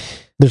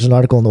there's an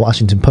article in the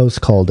Washington Post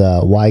called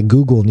Why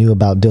Google Knew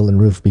About Dylan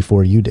Roof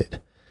Before You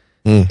Did.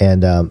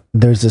 And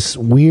there's this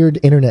weird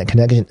internet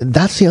connection.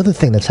 That's the other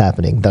thing that's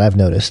happening that I've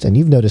noticed, and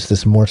you've noticed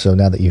this more so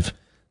now that you've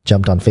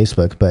jumped on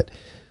Facebook, but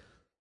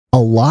a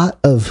lot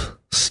of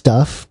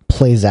stuff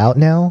plays out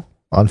now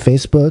on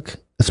Facebook,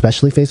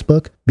 especially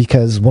Facebook,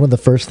 because one of the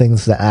first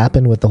things that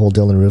happened with the whole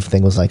Dylan Roof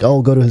thing was like,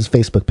 oh, go to his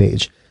Facebook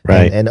page.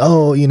 Right. And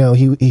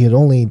he had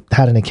only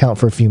had an account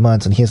for a few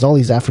months and he has all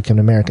these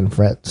African-American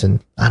friends.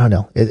 And I don't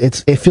know,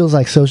 it feels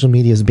like social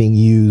media is being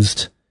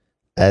used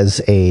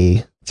as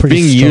a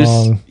pretty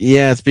strong...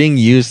 it's being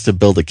used to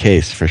build a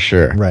case for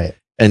sure. Right.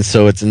 And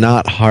so it's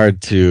not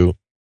hard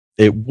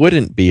it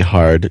wouldn't be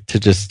hard to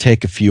just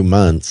take a few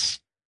months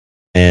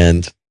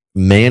and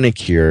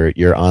manicure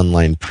your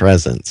online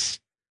presence.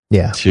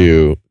 Yeah.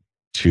 To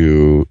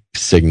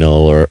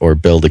signal or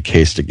build a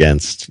case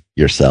against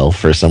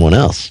yourself or someone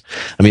else.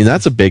 I mean,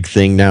 that's a big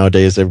thing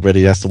nowadays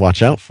everybody has to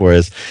watch out for,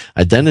 is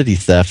identity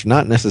theft,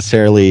 not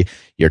necessarily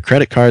your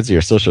credit cards or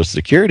your social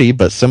security,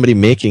 but somebody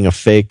making a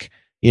fake,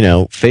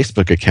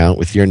 Facebook account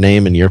with your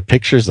name and your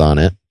pictures on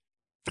it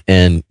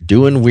and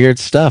doing weird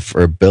stuff,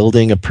 or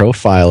building a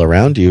profile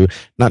around you,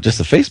 not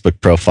just a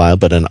Facebook profile,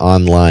 but an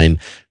online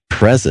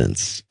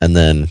presence. And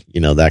then,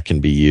 that can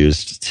be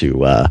used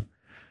to,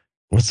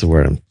 what's the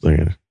word I'm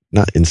looking at?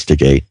 not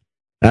instigate.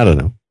 I don't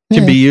know. It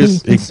can be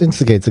used.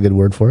 Instigate's a good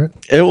word for it.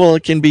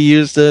 It can be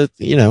used to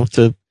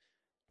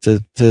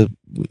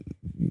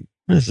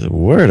what is the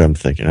word I'm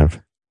thinking of?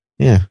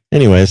 Yeah.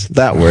 Anyways,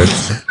 that word,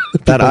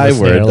 that I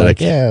word. Like,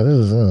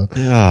 this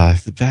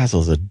is.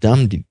 Basil's a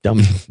dumb.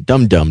 There's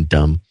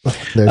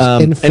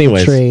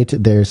infiltrate.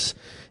 There's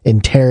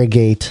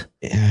interrogate.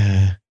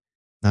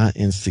 Not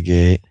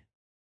instigate.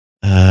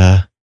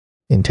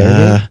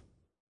 Interrogate.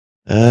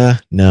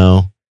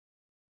 No.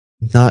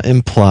 Not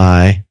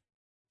imply.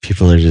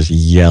 People are just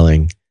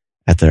yelling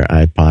at their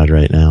iPod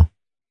right now.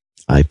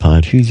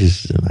 iPod. Who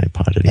uses an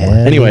iPod anymore?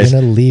 And anyways,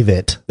 we're gonna leave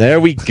it. There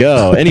we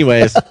go.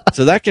 Anyways,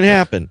 so that can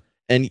happen.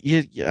 And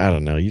I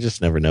don't know. You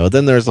just never know.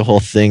 Then there's the whole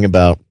thing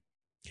about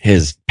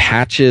his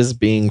patches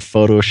being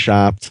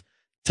photoshopped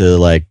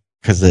to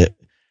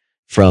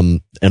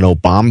from an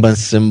Obama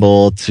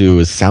symbol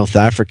to South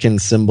African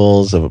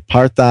symbols of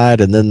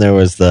apartheid. And then there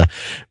was the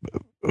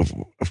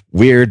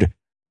weird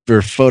for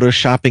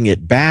photoshopping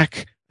it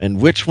back and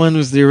which one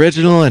was the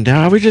original. And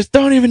now we just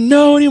don't even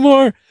know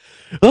anymore.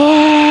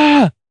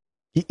 Ah!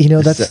 You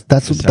know, that's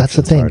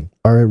the thing. Hard.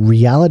 Our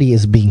reality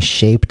is being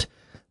shaped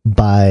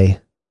by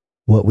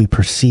what we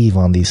perceive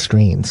on these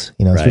screens.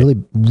 You know, it's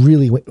really,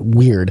 really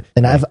weird.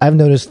 And I've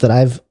noticed that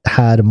I've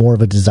had more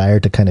of a desire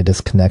to kind of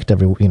disconnect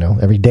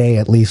every day,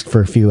 at least for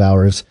a few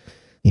hours,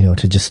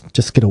 to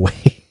just get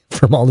away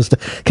from all this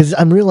stuff. Because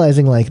I'm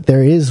realizing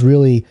there is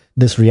really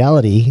this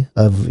reality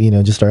of,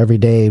 just our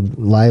everyday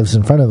lives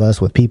in front of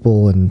us with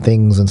people and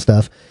things and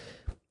stuff.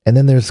 And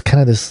then there's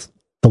kind of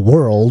the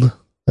world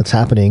that's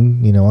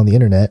happening, on the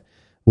internet,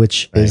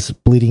 which is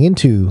bleeding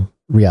into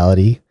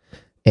reality.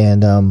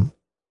 And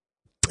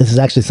this is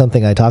actually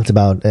something I talked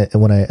about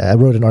when I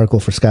wrote an article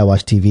for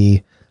Skywatch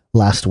TV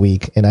last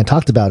week, and I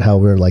talked about how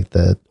we're like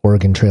the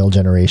Oregon Trail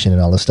generation and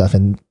all this stuff.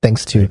 And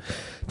thanks to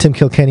Tim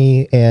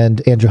Kilkenny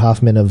and Andrew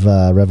Hoffman of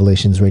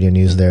Revelations Radio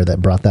News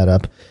that brought that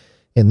up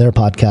in their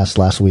podcast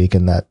last week,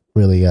 and that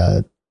really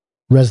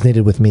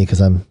resonated with me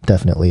because I'm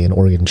definitely an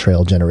Oregon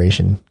Trail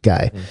generation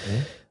guy.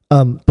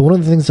 Mm-hmm. But one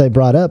of the things I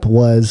brought up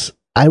was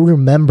I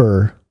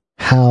remember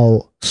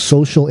how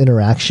social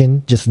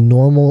interaction, just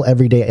normal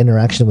everyday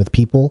interaction with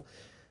people,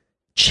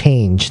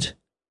 changed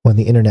when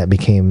the internet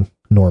became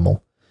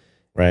normal.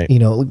 Right.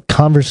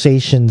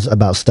 Conversations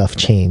about stuff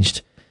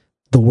changed.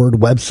 The word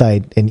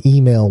website and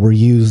email were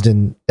used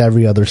in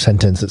every other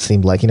sentence, it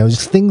seemed like.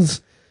 Just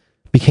things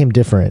became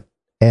different.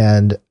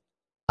 And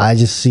I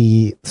just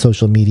see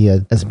social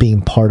media as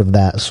being part of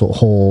that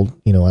whole,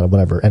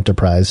 whatever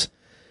enterprise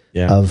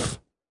of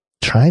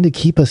trying to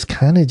keep us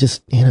kind of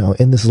just,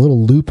 in this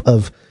little loop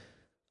of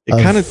it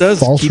kind of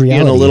does false keep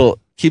reality.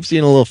 Keeps you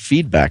in a little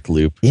feedback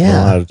loop in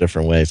a lot of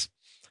different ways.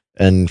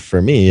 And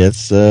for me,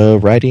 it's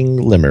writing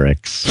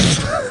limericks,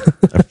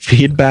 a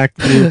feedback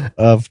loop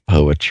of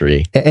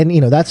poetry. And,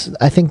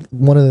 I think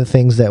one of the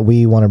things that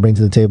we want to bring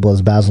to the table,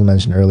 as Basil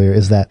mentioned earlier,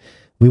 is that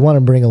we want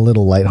to bring a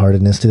little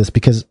lightheartedness to this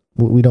because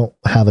we don't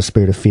have a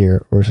spirit of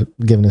fear. We're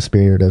given a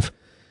spirit of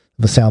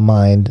a sound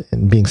mind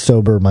and being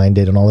sober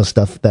minded and all this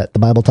stuff that the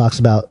Bible talks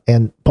about.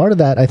 And part of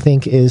that, I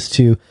think, is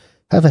to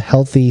have a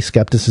healthy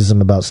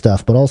skepticism about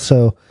stuff, but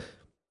also,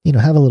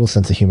 have a little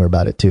sense of humor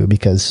about it too,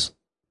 because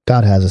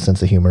God has a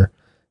sense of humor,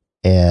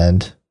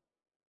 and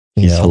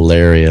he's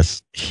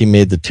hilarious. He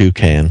made the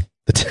toucan.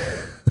 If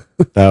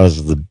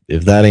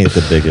that ain't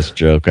the biggest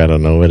joke, I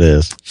don't know what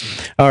is.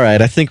 All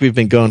right, I think we've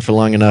been going for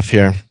long enough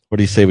here. What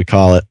do you say we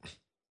call it?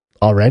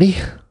 Already?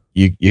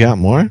 You got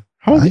more?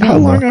 How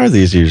long are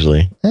these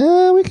usually?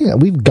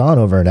 We've gone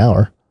over an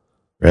hour.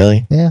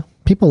 Really? Yeah.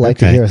 People like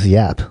to hear us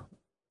yap.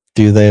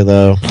 Do they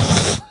though?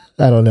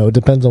 I don't know. It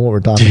depends on what we're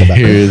talking about.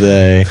 Do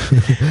they?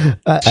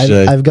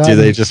 Do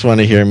they just want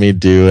to hear me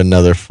do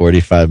another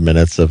 45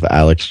 minutes of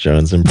Alex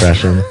Jones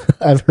impression?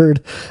 I've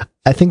heard,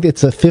 I think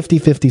it's a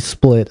 50-50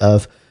 split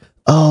of,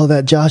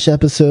 that Josh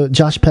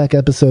Peck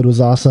episode was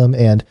awesome.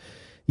 And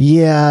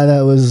yeah,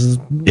 that was.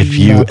 If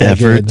you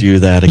ever do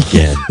that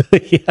again,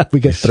 we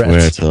get Swear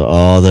threats. to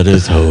all that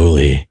is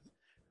holy,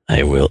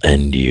 I will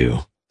end you.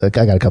 I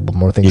got a couple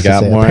more things to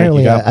say.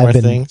 Apparently, I've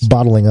been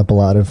bottling up a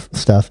lot of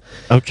stuff.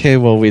 Okay,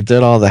 well, we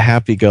did all the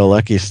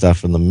happy-go-lucky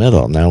stuff in the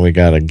middle. Now we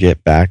got to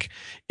get back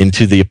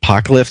into the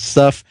apocalypse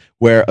stuff,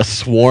 where a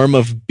swarm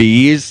of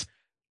bees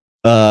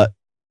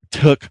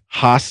took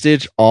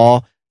hostage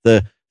all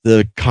the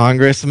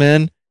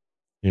congressmen.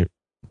 Did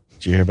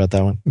you hear about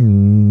that one?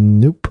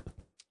 Nope.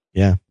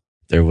 Yeah,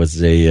 there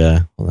was a.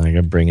 Hold on, I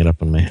got to bring it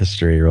up on my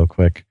history real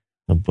quick.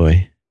 Oh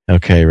boy.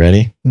 Okay,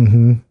 ready?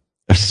 Mm-hmm.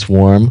 A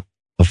swarm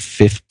of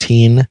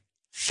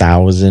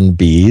 15,000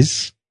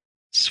 bees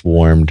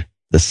swarmed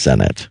the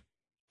Senate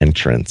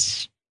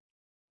entrance.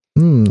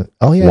 Oh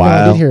yeah,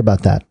 I did hear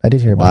about that.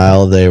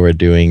 While they were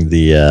doing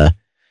the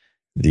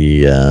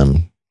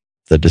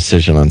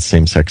decision on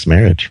same-sex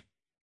marriage.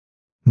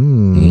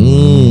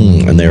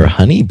 And they were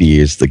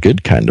honeybees, the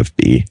good kind of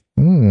bee.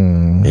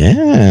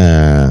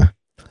 Yeah.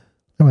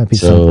 There might be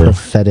some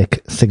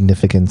prophetic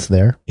significance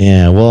there.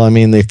 Yeah, well, I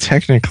mean, they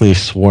technically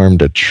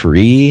swarmed a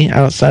tree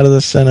outside of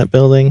the Senate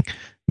building,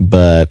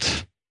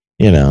 but,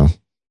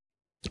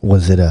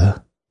 Was it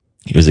a...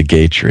 He was a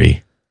gay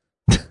tree.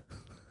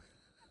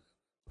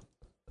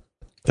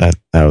 That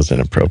was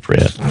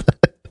inappropriate.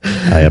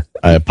 I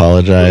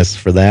apologize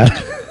for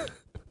that.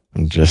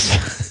 I'm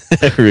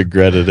just I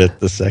regretted it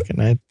the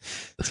second I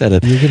said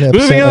it.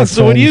 Moving on.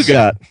 So what do you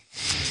got?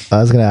 I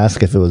was going to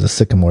ask if it was a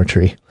sycamore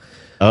tree.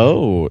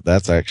 Oh,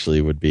 that's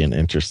actually would be an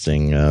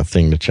interesting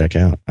thing to check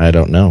out. I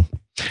don't know.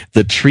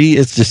 The tree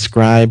is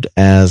described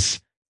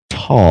as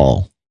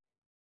tall.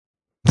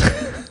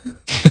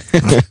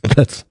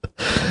 That's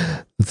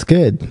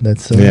good.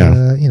 That's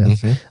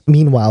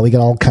Meanwhile, we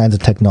got all kinds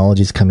of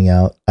technologies coming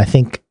out. I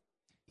think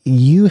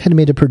you had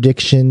made a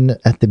prediction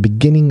at the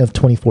beginning of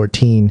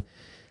 2014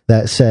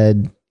 that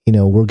said,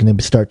 we're going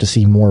to start to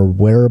see more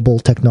wearable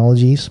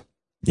technologies.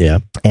 Yeah.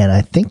 And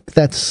I think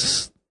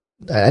last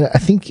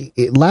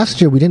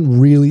year we didn't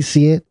really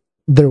see it.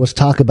 There was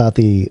talk about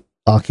the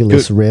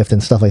Oculus Rift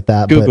and stuff like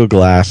that. Google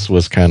Glass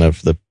was kind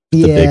of the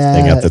big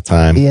thing at the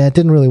time. Yeah, it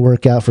didn't really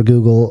work out for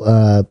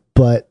Google.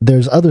 But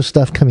there's other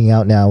stuff coming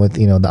out now with,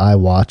 the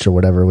iWatch or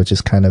whatever, which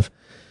is kind of...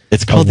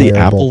 It's called the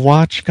Apple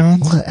Watch,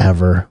 Gons?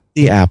 Whatever.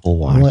 The Apple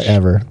Watch.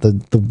 Whatever. The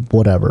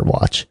whatever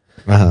watch.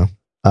 Uh-huh.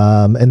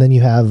 And then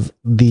you have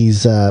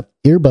these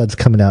earbuds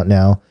coming out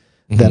now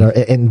that are...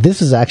 And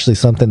this is actually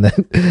something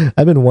that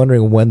I've been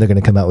wondering when they're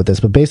going to come out with this.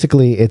 But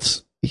basically,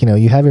 it's,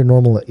 you have your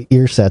normal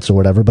ear sets or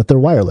whatever, but they're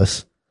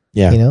wireless.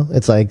 Yeah.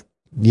 It's like,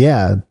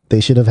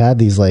 they should have had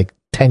these like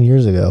 10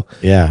 years ago.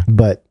 Yeah.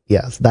 But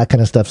yes, that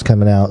kind of stuff's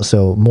coming out.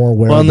 So more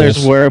wearables. Well, and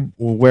there's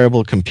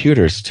wearable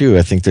computers too.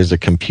 I think there's a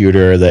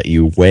computer that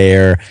you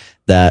wear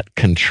that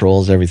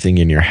controls everything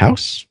in your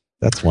house.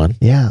 That's one.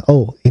 Yeah.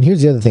 Oh, and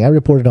here's the other thing. I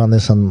reported on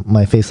this on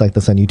my Face Like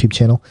This on YouTube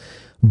channel,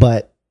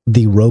 but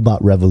the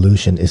robot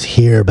revolution is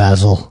here,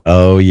 Basil.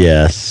 Oh,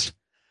 yes.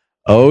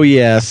 Oh,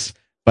 yes.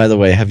 By the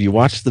way, have you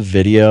watched the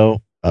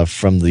video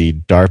from the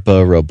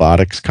DARPA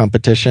robotics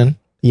competition?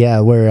 Yeah,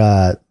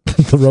 where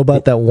the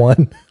robot that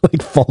won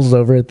falls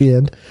over at the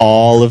end.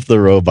 All of the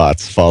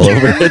robots fall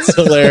over. It's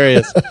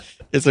hilarious.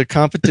 It's a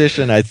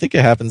competition. I think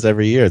it happens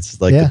every year. It's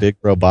like the big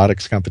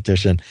robotics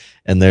competition,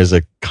 and there's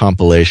a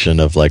compilation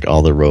of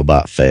all the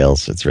robot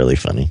fails. It's really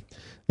funny.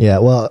 Yeah,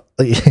 well,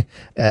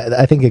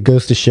 I think it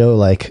goes to show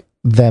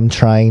them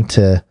trying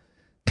to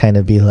kind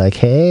of be like,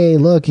 hey,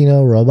 look,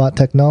 robot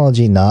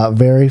technology, not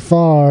very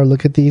far.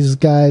 Look at these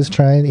guys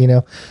trying,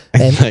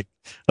 and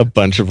a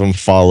bunch of them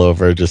fall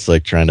over just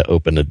trying to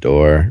open a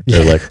door.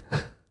 They're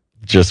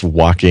just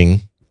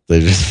walking. They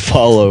just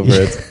fall over.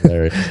 It's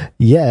hilarious.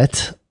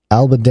 Yet,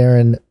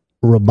 Aldebaran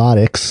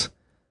Robotics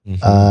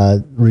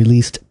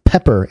released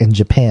Pepper in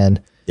Japan.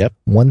 Yep.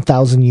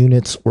 1,000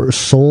 units were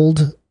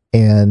sold,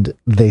 and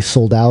they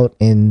sold out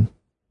in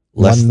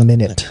 1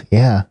 minute.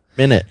 Yeah.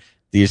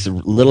 These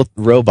little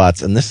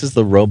robots, and this is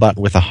the robot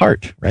with a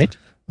heart, right?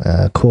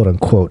 Quote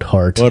unquote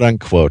heart. Quote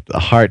unquote a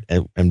heart,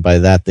 and by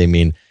that they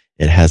mean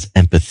it has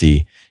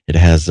empathy. It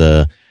has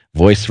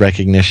voice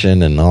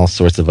recognition and all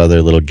sorts of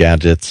other little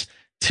gadgets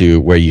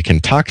to where you can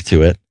talk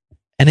to it,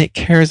 and it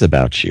cares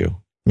about you.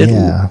 It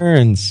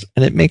learns,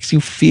 and it makes you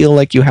feel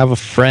like you have a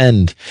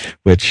friend,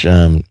 which,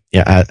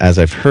 as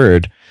I've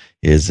heard,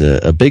 is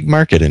a big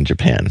market in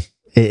Japan.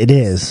 It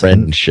is.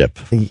 Friendship.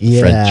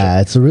 Yeah,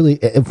 friendship. It's a really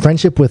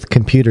friendship with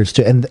computers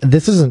too. And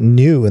this isn't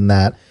new in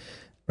that,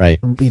 right?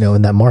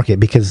 In that market,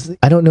 because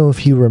I don't know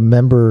if you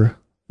remember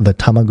the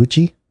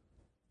Tamagotchi.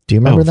 Do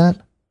you remember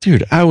that?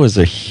 Dude, I was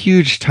a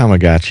huge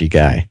Tamagotchi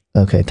guy.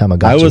 Okay,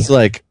 Tamagotchi. I was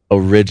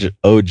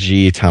OG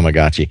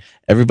Tamagotchi.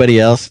 Everybody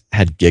else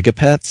had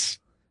Gigapets.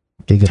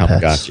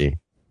 Tamagotchi.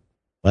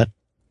 What?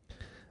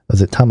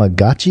 Was it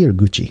Tamagotchi or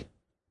Gucci?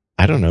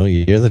 I don't know.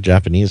 You're the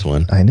Japanese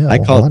one. I know. I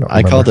called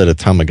it a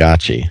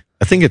Tamagotchi.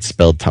 I think it's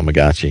spelled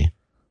Tamagotchi.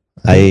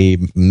 I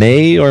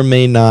may or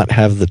may not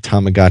have the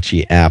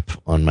Tamagotchi app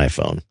on my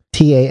phone.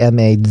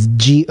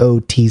 Tamagotchi.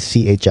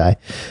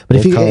 But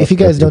if you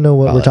guys don't know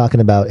what we're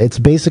talking about, it's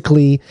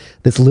basically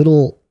this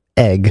little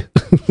egg.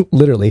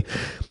 Literally,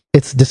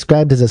 it's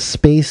described as a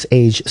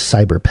space-age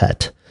cyber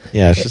pet.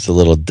 Yeah, it's just a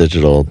little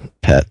digital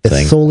pet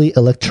thing. It's solely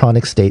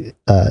electronic state,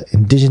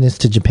 indigenous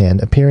to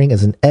Japan, appearing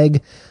as an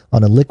egg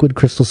on a liquid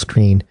crystal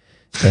screen.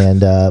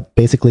 And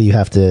basically, you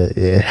have to,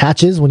 it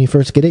hatches when you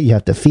first get it. You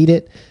have to feed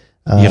it.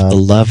 You have to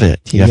love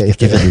it. You have to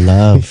give it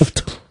love.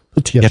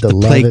 You have to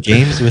play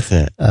games with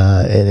it.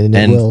 And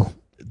it will.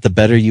 The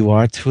better you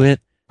are to it,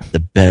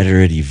 the better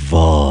it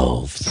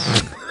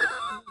evolves.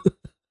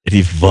 It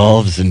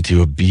evolves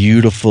into a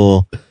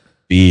beautiful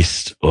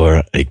beast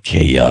or a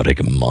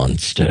chaotic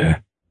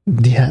monster.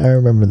 Yeah, I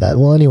remember that.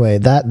 Well, anyway,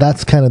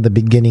 that's kind of the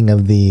beginning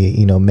of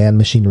the,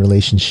 man-machine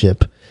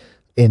relationship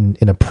in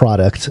a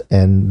product,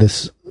 and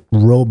this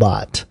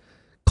robot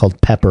called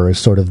Pepper is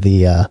sort of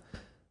the,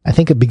 I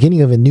think, a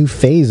beginning of a new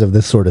phase of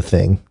this sort of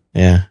thing.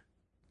 Yeah.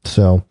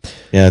 So.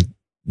 Yeah,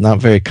 not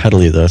very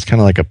cuddly though. It's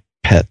kind of like a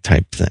pet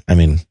type thing. I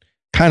mean,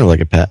 kind of like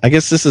a pet. I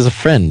guess this is a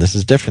friend. This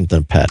is different than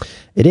a pet.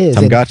 It is.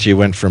 Tamagotchi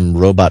went from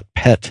robot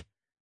pet.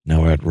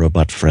 Now we're at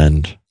robot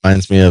friend.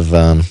 Reminds me of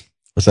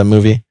what's that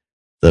movie?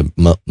 The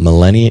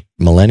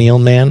Millennial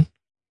Man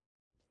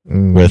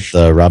with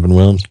Robin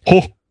Williams.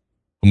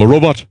 I'm a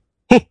robot.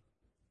 Huh.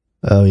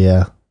 Oh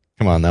yeah,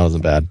 Come on, that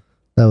wasn't bad.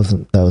 that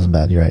wasn't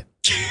bad. You're right.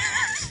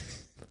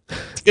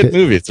 It's a good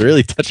movie. It's a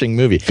really touching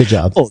movie. Good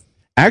job. Oh,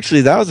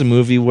 actually, that was a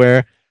movie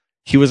where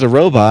he was a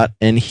robot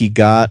and he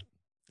got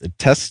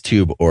test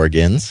tube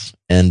organs.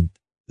 And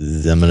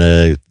I'm going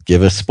to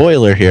give a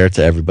spoiler here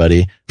to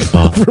everybody.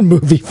 For a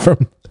movie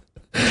from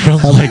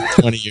Like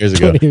 20 years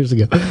ago. 20 years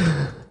ago.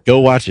 Go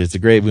watch it. It's a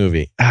great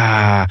movie.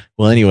 Well,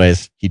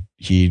 anyways,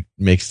 he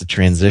makes the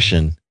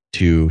transition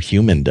to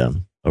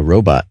humandom, a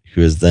robot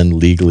who is then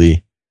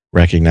legally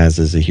recognized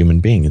as a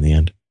human being in the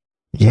end.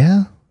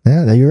 Yeah,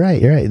 you're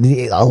right.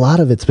 A lot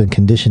of it's been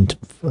conditioned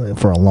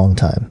for a long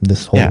time.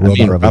 This whole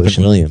robot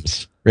revolution.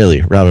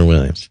 Robin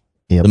Williams.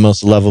 Yep. The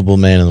most lovable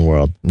man in the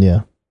world.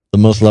 Yeah. The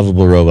most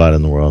lovable robot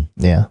in the world.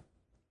 Yeah.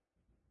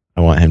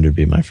 I want him to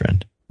be my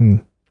friend.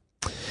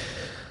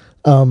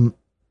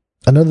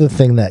 Another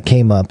thing that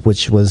came up,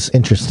 which was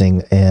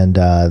interesting, and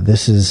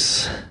this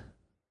is,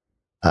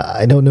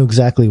 I don't know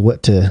exactly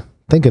what to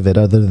think of it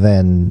other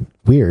than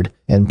weird,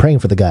 and praying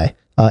for the guy.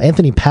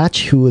 Anthony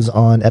Patch, who was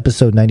on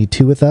episode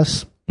 92 with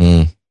us.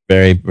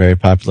 Very, very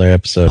popular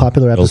episode. We talked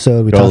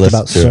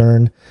about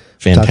CERN.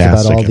 Fantastic.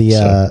 Talked about all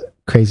the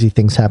crazy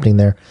things happening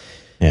there.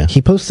 Yeah.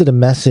 He posted a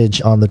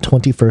message on the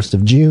 21st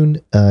of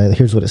June.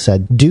 Here's what it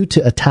said. Due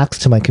to attacks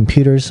to my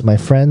computers, my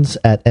friends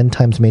at End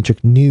Times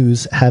Matrix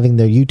News having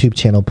their YouTube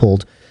channel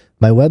pulled,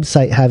 my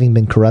website having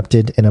been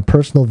corrupted, and a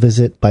personal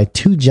visit by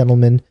two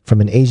gentlemen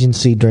from an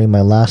agency during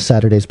my last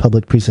Saturday's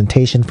public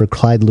presentation for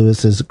Clyde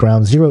Lewis's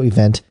Ground Zero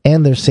event,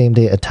 and their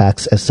same-day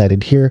attacks as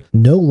cited here,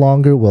 no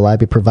longer will I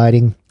be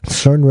providing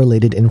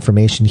CERN-related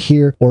information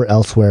here or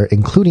elsewhere,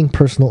 including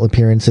personal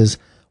appearances,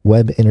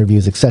 web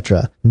interviews,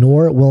 etc.,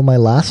 nor will my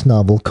last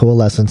novel,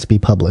 Coalescence, be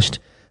published.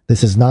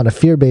 This is not a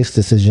fear-based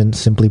decision,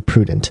 simply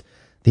prudent.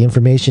 The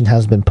information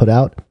has been put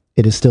out.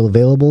 It is still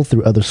available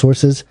through other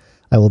sources.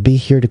 I will be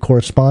here to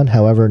correspond,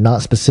 however,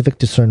 not specific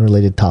to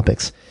CERN-related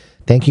topics.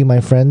 Thank you,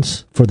 my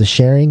friends, for the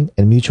sharing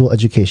and mutual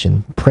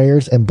education.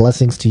 Prayers and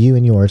blessings to you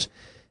and yours,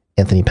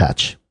 Anthony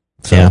Patch.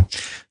 So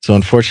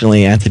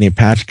unfortunately, Anthony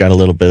Patch got a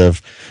little bit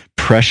of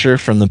pressure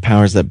from the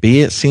powers that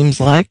be, it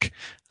seems like.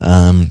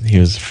 He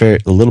was a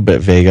little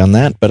bit vague on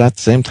that, but at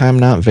the same time,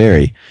 not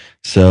very.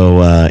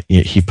 So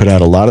he put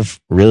out a lot of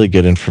really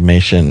good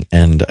information,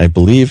 and I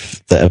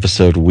believe the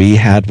episode we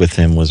had with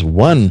him was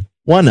one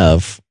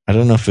of, I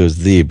don't know if it was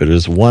but it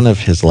was one of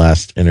his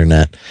last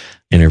internet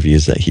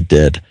interviews that he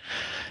did.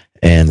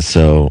 And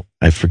so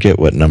I forget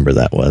what number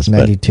that was.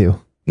 92.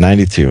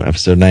 92,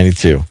 episode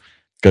 92.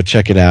 Go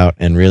check it out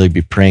and really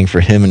be praying for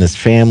him and his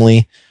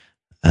family.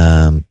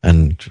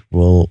 And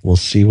we'll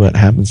see what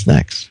happens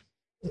next.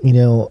 You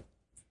know,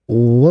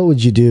 what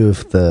would you do if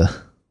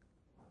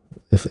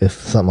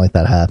something like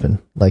that happened?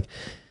 Like,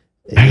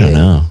 I don't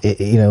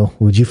know.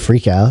 Would you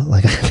freak out?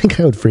 Like, I think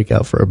I would freak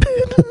out for a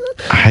bit.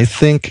 I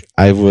think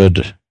I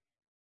would.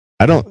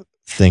 I don't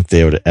think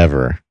they would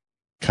ever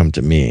come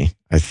to me.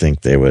 I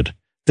think they would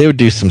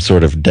do some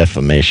sort of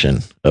defamation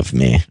of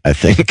me. I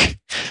think.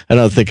 I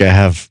don't think I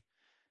have.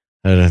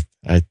 I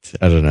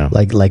don't know.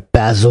 Like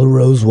Basil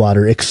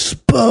Rosewater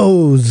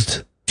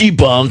exposed.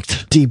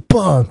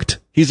 Debunked.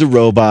 He's a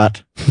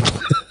robot.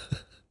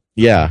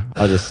 Yeah,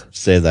 I'll just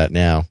say that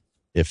now.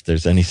 If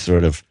there's any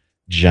sort of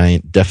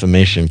giant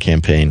defamation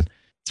campaign,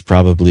 it's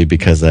probably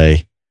because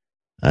I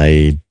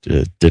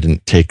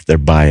didn't take their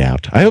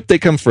buyout. I hope they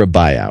come for a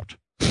buyout.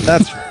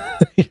 That's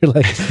you're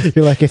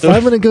like if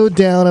I'm going to go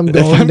down, I'm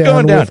going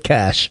down with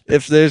cash.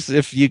 If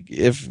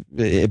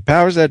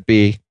powers that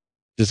be,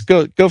 just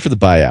go for the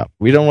buyout.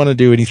 We don't want to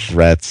do any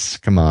threats.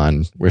 Come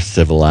on, we're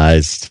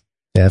civilized.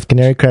 Yeah, if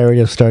Canary Cry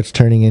Radio starts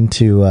turning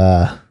into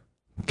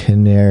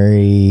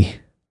Canary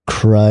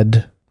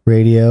Crud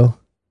Radio,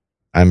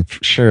 I'm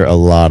sure a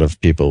lot of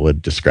people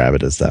would describe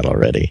it as that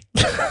already.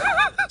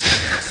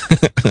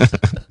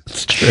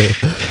 It's true.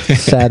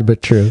 Sad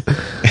but true.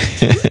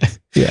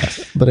 Yeah,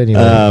 but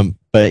anyway.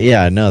 But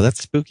yeah, no,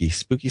 that's spooky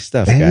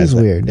stuff, it guys. Is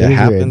weird. It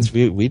happens.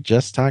 Weird. We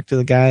just talked to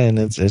the guy, and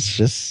it's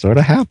just sort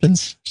of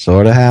happens.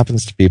 Sort of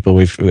happens to people.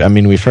 We've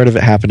heard of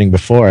it happening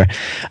before.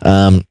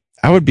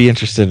 I would be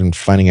interested in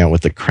finding out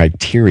what the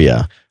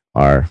criteria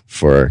are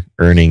for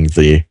earning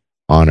the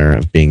honor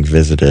of being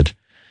visited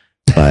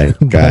by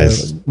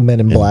guys, men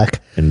in black,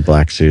 in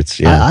black suits.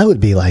 Yeah, I would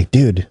be like,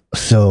 dude.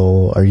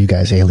 So, are you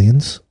guys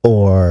aliens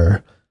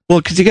or? Well,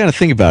 because you got to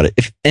think about it.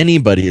 If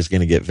anybody is going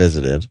to get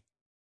visited,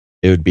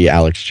 it would be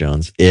Alex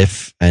Jones.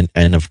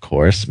 And of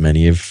course,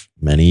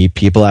 many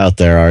people out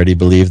there already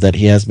believe that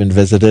he has been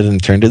visited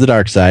and turned to the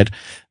dark side.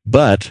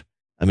 But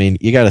I mean,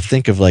 you got to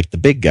think of like the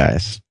big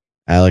guys,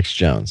 Alex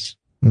Jones.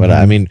 But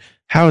I mean,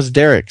 how is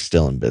Derek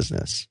still in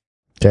business?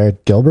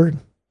 Derek Gilbert?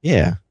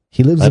 Yeah,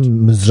 he lives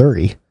in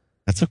Missouri.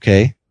 That's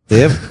okay.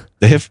 They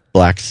have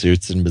black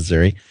suits in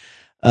Missouri,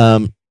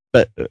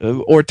 but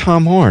or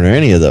Tom Horn or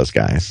any of those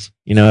guys.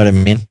 You know what I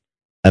mean?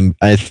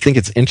 I think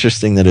it's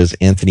interesting that it was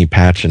Anthony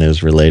Patch and it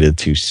was related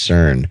to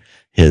CERN,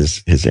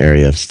 his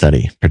area of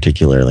study,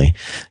 particularly,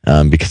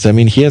 because I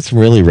mean he had some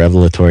really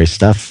revelatory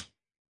stuff.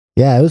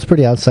 Yeah, it was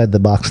pretty outside the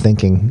box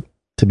thinking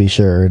to be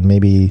sure, and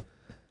maybe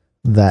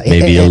that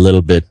maybe a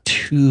little bit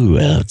too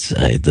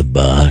outside the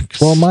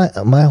box. Well,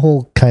 my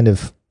whole kind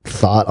of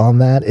thought on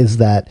that is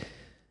that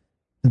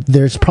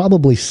there's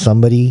probably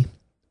somebody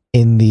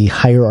in the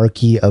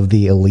hierarchy of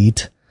the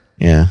elite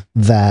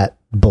that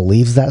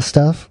believes that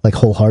stuff like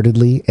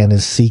wholeheartedly and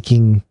is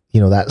seeking,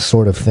 that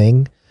sort of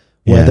thing,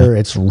 whether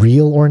it's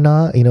real or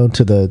not,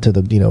 to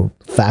the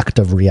fact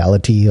of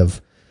reality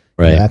of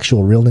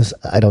actual realness.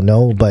 I don't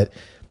know, but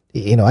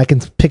I can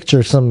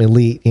picture some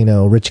elite,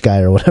 rich guy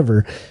or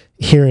whatever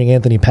hearing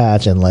Anthony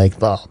Patch and like,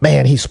 oh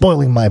man, he's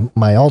spoiling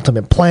my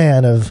ultimate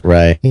plan of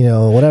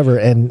whatever,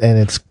 and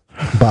it's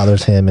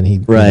bothers him, and he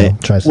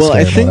tries to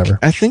scare him, whatever.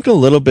 I think a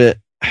little bit.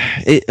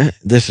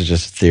 This is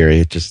just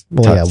theory. Just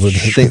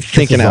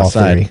thinking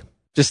outside. Theory.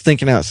 Just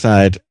thinking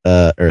outside,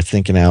 or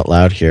thinking out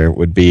loud here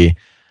would be,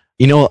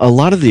 a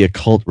lot of the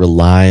occult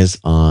relies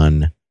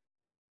on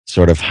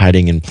sort of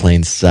hiding in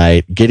plain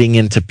sight, getting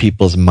into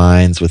people's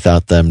minds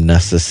without them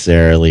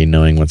necessarily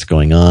knowing what's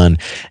going on,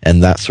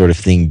 and that sort of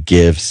thing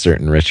gives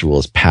certain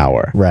rituals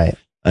power. Right.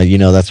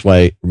 That's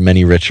why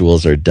many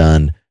rituals are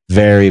done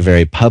very,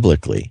 very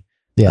publicly.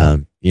 Yeah.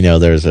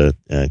 There's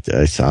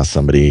I saw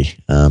somebody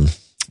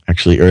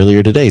actually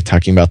earlier today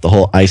talking about the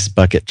whole ice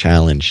bucket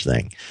challenge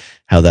thing,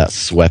 how that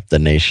swept the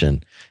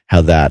nation,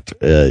 how that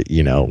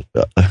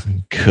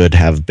could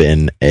have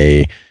been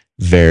a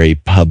very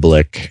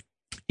public,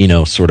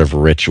 sort of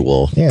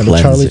ritual. Yeah,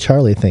 the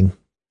Charlie thing.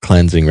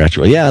 Cleansing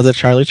ritual. Yeah, the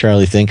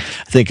Charlie thing.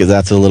 I think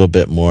that's a little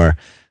bit more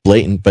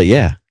blatant, but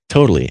yeah,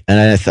 totally.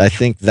 And I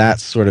think that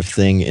sort of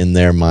thing in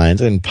their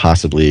minds, and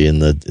possibly in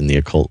the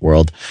occult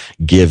world,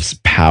 gives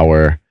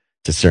power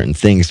to certain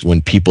things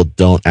when people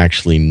don't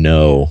actually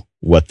know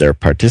what they're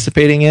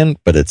participating in,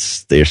 but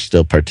they're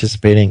still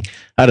participating.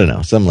 I don't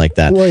know, something like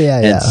that. Well,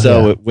 and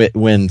so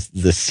when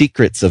the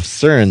secrets of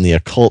CERN, the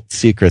occult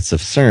secrets of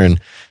CERN,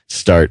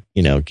 start,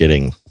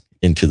 getting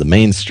into the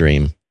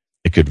mainstream,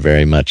 it could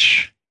very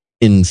much,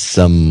 in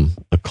some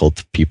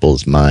occult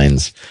people's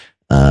minds,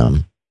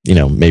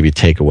 maybe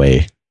take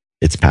away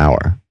its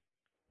power.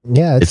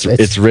 Yeah,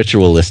 it's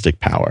ritualistic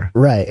power,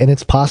 right? And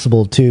it's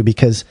possible too,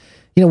 because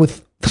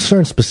with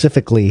CERN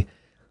specifically,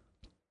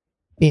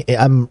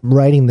 I'm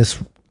writing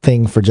this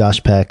thing for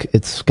Josh Peck.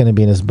 It's going to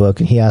be in his book,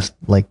 and he asked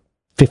like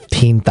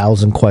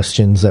 15,000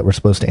 questions that we're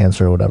supposed to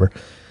answer or whatever.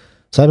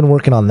 So I've been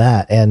working on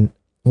that, and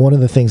one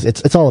of the things,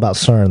 it's all about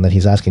CERN that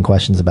he's asking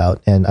questions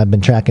about, and I've been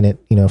tracking it,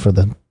 for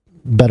the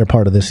better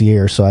part of this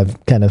year. So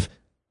I've kind of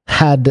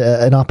had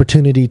an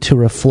opportunity to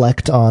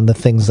reflect on the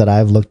things that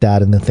I've looked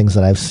at and the things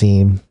that I've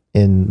seen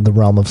in the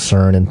realm of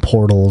CERN and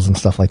portals and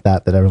stuff like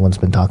that everyone's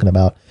been talking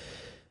about.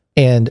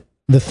 And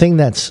the thing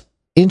that's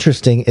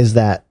interesting is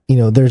that,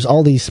 there's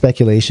all these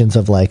speculations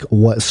of like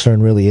what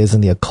CERN really is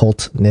and the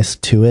occultness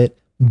to it,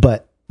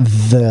 but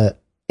the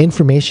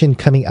information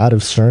coming out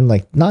of CERN,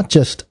 like not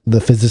just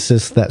the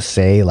physicists that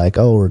say like,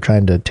 oh, we're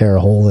trying to tear a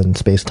hole in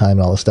space-time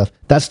and all this stuff.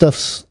 That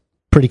stuff's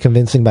pretty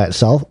convincing by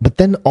itself. But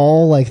then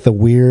all like the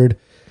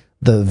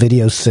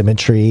video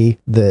symmetry,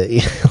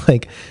 the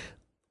like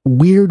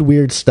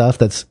weird stuff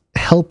that's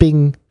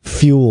helping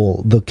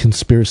fuel the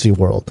conspiracy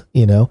world,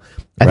 I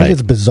think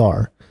it's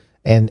bizarre.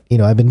 And,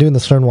 I've been doing the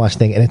CERN Watch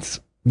thing, and it's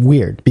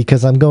weird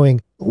because I'm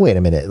going, wait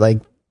a minute,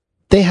 like,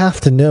 they have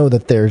to know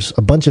that there's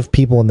a bunch of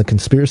people in the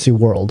conspiracy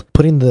world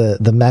putting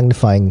the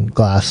magnifying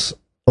glass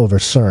over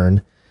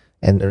CERN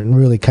and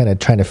really kind of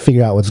trying to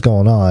figure out what's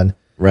going on.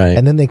 Right.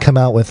 And then they come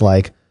out with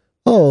like,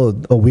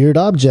 oh, a weird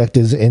object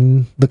is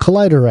in the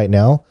collider right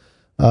now.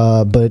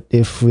 But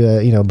if,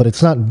 but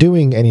it's not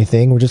doing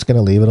anything, we're just going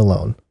to leave it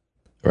alone.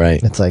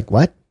 Right. And it's like,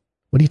 what?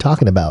 What are you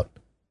talking about?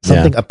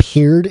 Something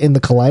appeared in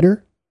the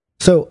collider?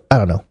 So, I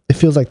don't know. It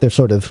feels like they're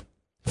sort of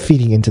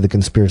feeding into the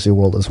conspiracy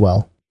world as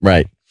well.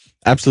 Right.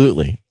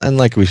 Absolutely. And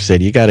like we've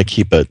said, you got to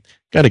keep a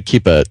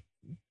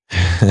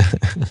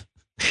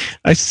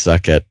I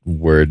suck at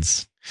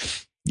words.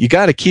 You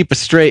got to keep a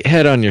straight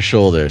head on your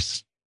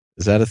shoulders.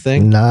 Is that a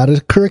thing? Not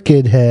a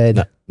crooked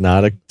head.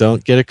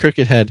 Don't get a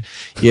crooked head.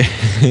 Yeah.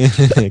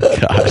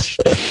 Gosh.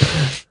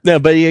 No,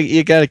 but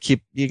you got to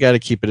keep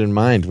it in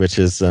mind, which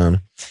is,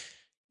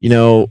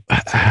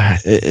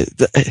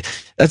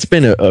 that's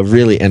been a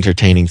really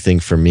entertaining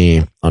thing for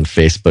me on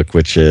Facebook,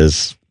 which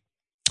is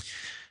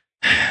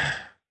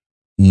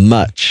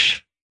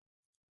much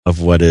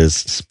of what is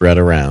spread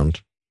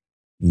around,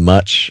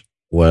 much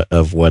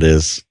of what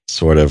is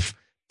sort of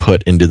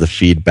put into the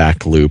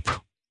feedback loop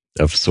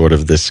of sort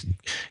of this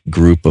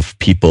group of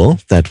people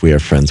that we are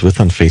friends with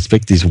on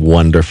Facebook, these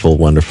wonderful,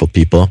 wonderful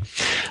people.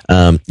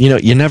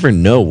 You never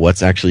know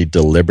what's actually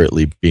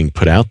deliberately being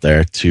put out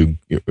there to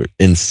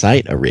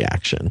incite a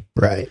reaction.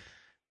 Right.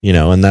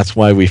 And that's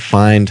why we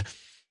find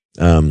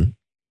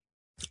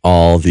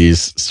all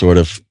these sort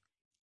of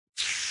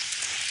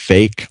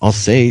fake, I'll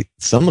say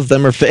some of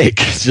them are fake,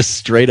 just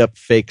straight up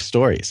fake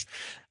stories.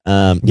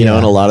 And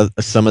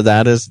some of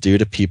that is due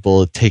to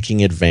people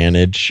taking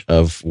advantage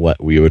of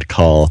what we would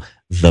call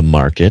the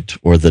market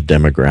or the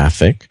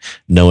demographic,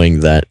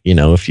 knowing that,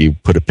 if you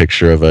put a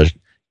picture of a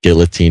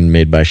guillotine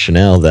made by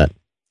Chanel, that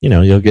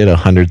you'll get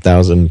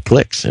 100,000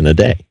 clicks in a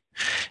day.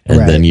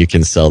 And then you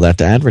can sell that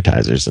to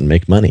advertisers and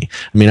make money.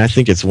 I mean, I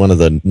think it's one of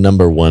the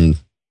number one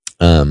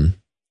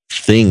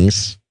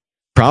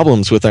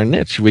problems with our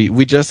niche.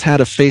 We just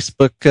had a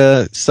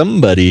Facebook,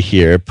 somebody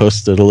here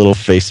posted a little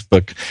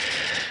Facebook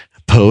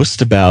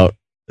post about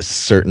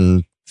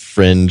certain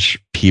fringe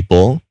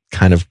people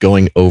kind of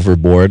going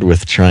overboard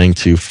with trying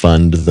to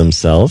fund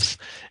themselves.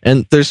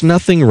 And there's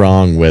nothing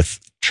wrong with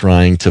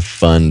trying to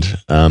fund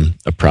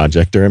a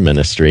project or a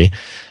ministry,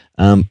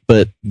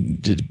 but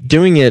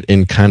doing it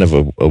in kind of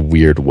a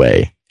weird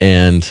way.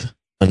 And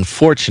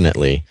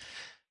unfortunately,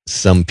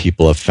 some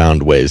people have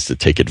found ways to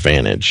take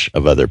advantage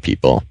of other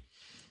people.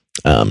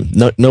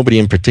 Nobody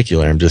in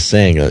particular. I'm just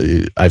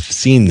saying I've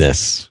seen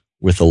this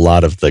with a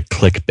lot of the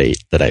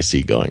clickbait that I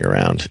see going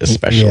around,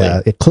 especially.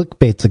 Yeah,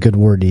 clickbait's a good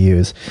word to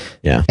use.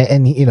 Yeah.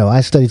 And I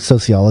studied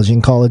sociology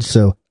in college,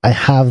 so I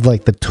have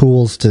like the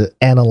tools to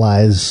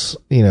analyze,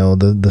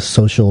 the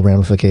social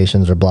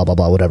ramifications or blah, blah,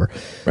 blah, whatever.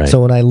 Right.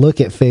 So when I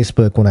look at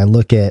Facebook, when I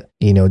look at,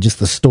 just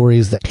the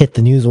stories that hit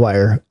the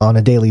newswire on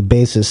a daily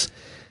basis,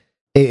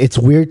 it's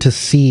weird to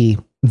see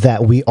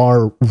that we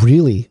are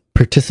really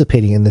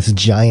participating in this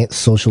giant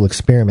social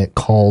experiment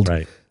called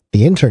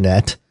the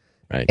internet.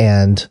 Right.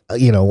 And,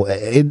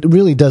 it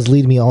really does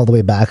lead me all the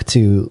way back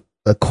to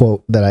a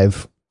quote that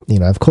I've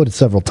quoted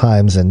several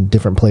times in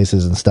different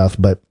places and stuff,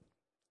 but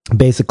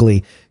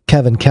basically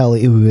Kevin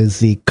Kelly, who is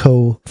the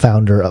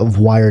co-founder of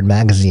Wired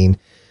magazine,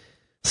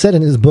 said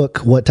in his book,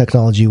 What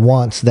Technology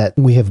Wants, that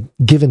we have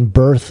given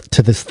birth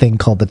to this thing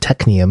called the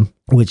technium,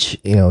 which,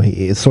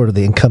 is sort of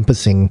the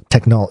encompassing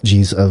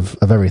technologies of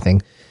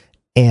everything.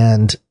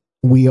 And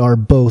we are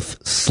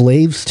both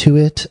slaves to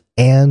it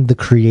and the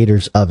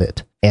creators of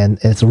it. And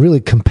it's a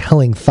really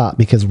compelling thought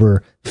because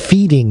we're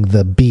feeding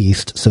the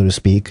beast, so to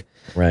speak.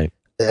 Right.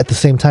 At the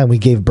same time, we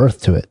gave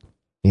birth to it,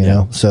 you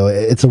know? So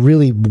it's a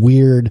really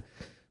weird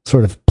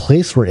sort of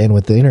place we're in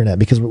with the internet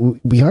because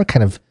we are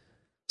kind of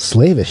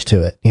slavish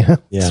to it, Yeah.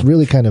 It's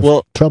really kind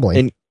of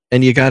troubling.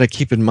 And you got to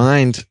keep in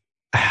mind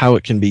how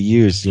it can be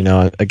used.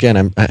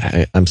 Again,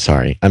 I'm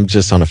sorry. I'm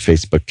just on a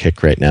Facebook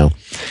kick right now,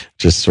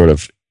 just sort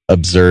of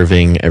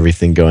observing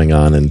everything going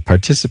on and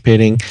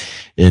participating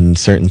in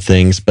certain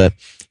things. But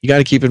you got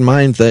to keep in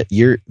mind that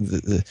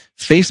the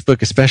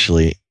Facebook,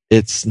 especially,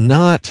 it's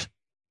not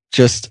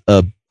just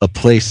a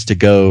place to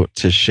go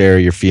to share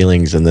your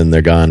feelings and then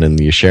they're gone and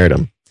you shared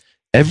them.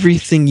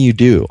 Everything you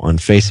do on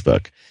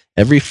Facebook,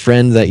 every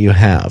friend that you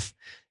have,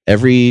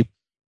 every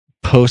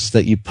post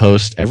that you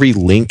post, every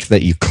link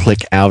that you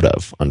click out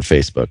of on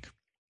Facebook,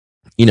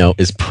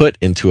 is put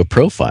into a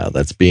profile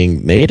that's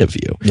being made of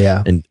you.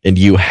 Yeah. And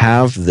you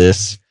have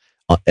this,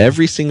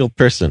 every single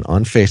person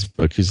on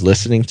Facebook who's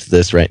listening to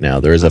this right now,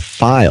 there is a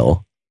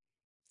file,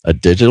 a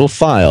digital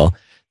file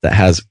that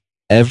has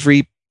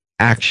every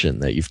action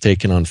that you've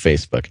taken on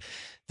Facebook.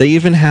 They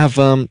even have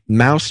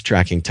mouse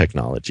tracking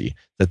technology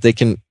that they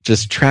can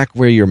just track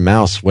where your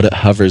mouse, what it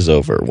hovers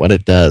over, what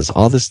it does,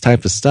 all this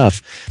type of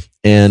stuff.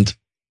 And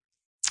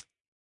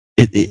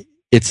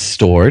it's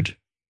stored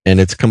and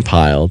it's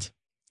compiled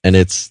and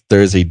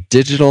there's a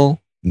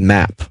digital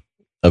map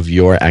of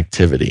your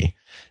activity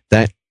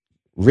that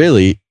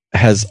really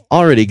has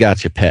already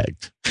got you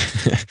pegged.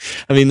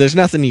 I mean, there's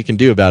nothing you can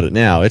do about it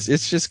now.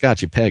 It's just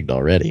got you pegged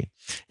already.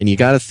 And you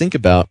got to think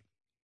about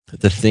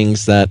the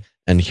things that,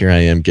 and here I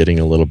am getting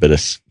a little bit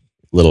of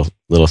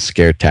little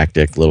scare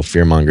tactic, little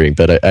fear mongering,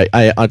 but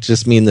I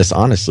just mean this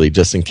honestly,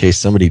 just in case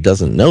somebody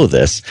doesn't know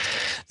this,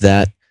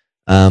 that,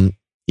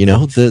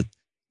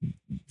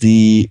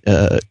 the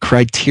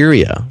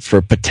criteria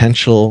for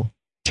potential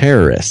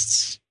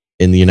terrorists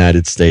in the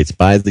United States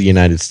by the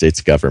United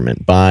States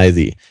government, by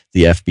the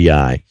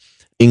FBI,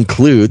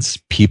 includes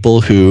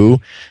people who,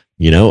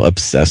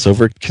 obsess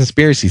over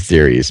conspiracy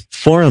theories,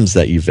 forums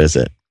that you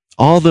visit,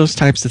 all those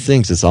types of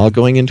things. It's all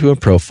going into a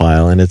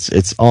profile and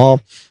it's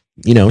all,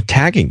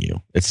 tagging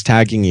you. It's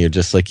tagging you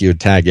just like you would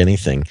tag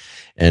anything.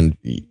 And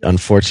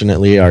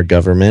unfortunately, our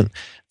government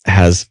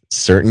has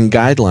certain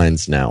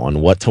guidelines now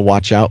on what to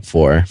watch out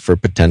for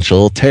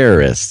potential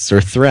terrorists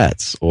or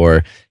threats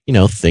or,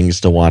 things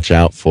to watch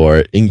out for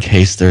in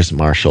case there's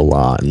martial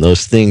law. And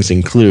those things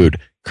include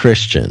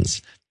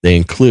Christians. They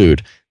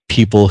include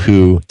people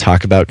who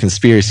talk about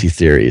conspiracy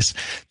theories.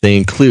 They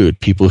include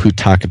people who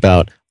talk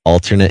about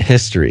alternate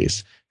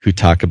histories, who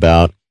talk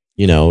about,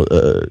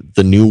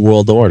 the New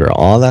World Order,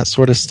 all that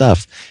sort of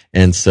stuff.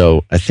 And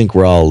so I think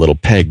we're all a little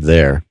pegged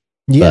there.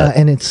 Yeah,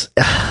 and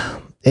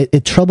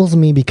it troubles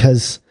me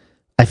because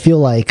I feel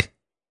like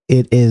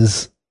it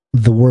is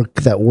the work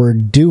that we're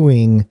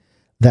doing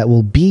that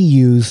will be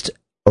used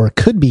or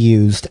could be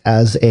used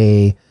as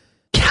a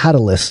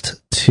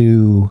catalyst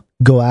to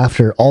go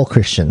after all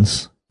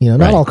Christians.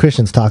 Not all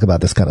Christians talk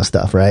about this kind of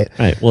stuff, right?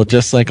 Right. Well,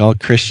 just like all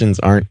Christians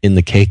aren't in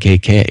the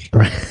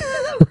KKK.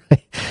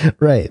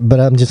 Right. But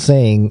I'm just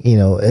saying,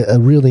 a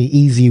really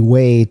easy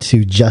way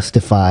to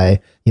justify,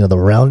 the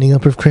rounding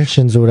up of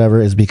Christians or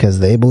whatever is because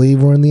they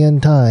believe we're in the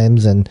end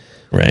times. And,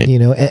 right.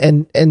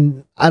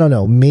 and I don't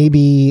know,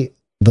 maybe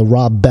the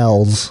Rob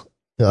Bells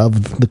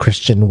of the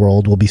Christian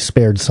world will be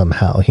spared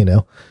somehow,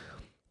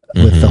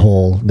 with the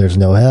whole, there's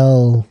no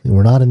hell,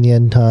 we're not in the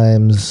end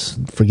times,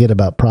 forget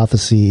about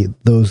prophecy,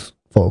 those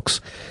folks.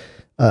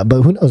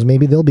 But who knows,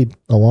 maybe they'll be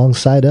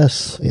alongside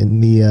us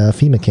in the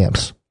FEMA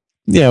camps.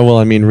 Yeah, well,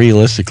 I mean,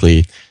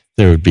 realistically,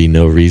 there would be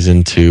no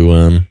reason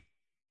to,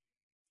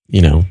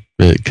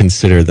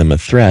 consider them a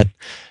threat.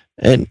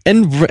 And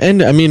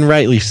I mean,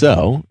 rightly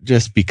so,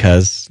 just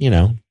because,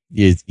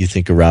 you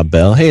think of Rob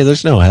Bell, hey,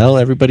 there's no hell,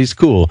 everybody's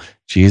cool.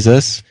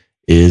 Jesus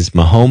is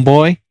my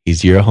homeboy,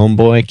 he's your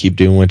homeboy, keep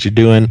doing what you're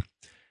doing.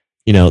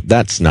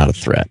 That's not a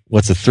threat.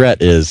 What's a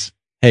threat is,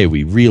 hey,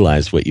 we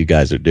realize what you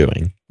guys are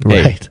doing.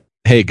 Right.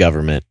 Hey,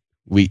 government,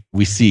 we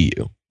see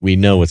you. We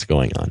know what's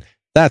going on.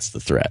 That's the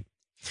threat.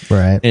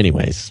 Right.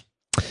 Anyway,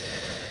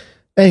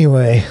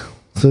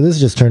 so this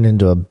just turned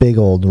into a big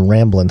old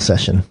rambling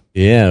session.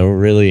 Yeah, we're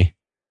really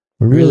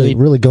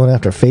going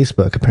after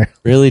Facebook, apparently.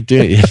 Really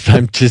doing. If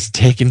I'm just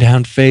taking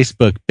down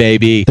Facebook,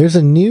 baby. There's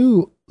a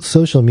new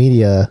social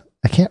media.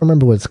 I can't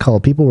remember what it's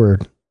called. People were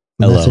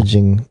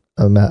messaging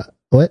about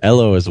what?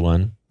 Ello is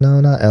one. No,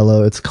 not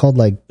Ello. It's called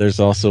like. There's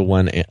also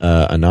one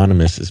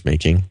Anonymous is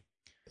making.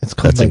 It's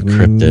called that's like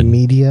encrypted.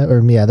 Media,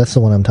 or yeah, that's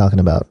the one I'm talking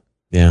about.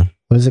 Yeah.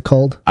 What is it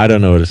called? I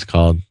don't know what it's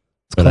called.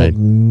 It's called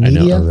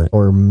Media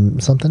or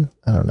something.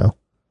 I don't know.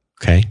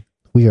 Okay.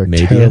 We are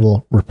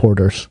terrible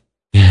reporters.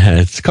 Yeah,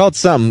 it's called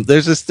something.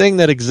 There's this thing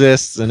that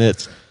exists, and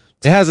it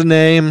has a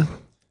name.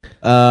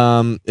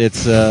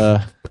 It's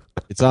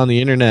on the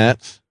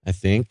internet, I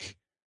think.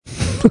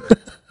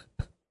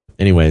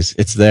 Anyways,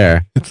 it's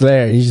there. It's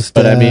there. You just.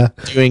 But I mean,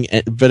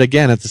 but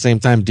again, at the same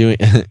time,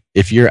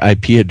 if your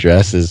IP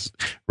address is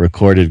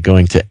recorded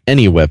going to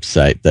any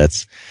website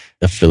that's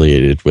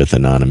affiliated with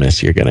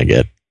Anonymous, you're gonna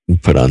get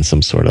put on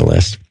some sort of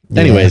list.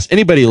 Yeah. Anyways,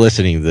 anybody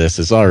listening to this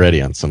is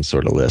already on some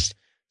sort of list.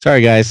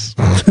 Sorry, guys.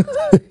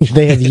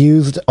 They have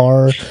used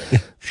our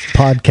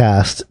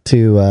podcast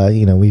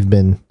to, we've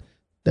been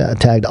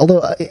tagged.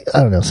 Although, I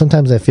don't know.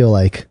 Sometimes I feel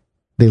like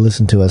they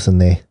listen to us and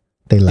they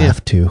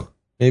laugh too.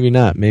 Maybe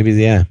not. Maybe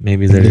they're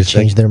they just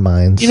change their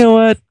minds. You know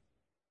what?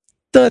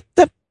 The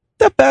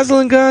Basil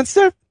and Gons,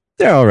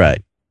 they're all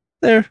right.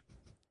 They're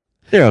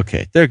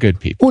okay. They're good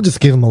people. We'll just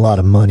give them a lot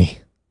of money.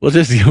 We'll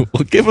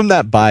give them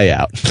that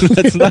buyout.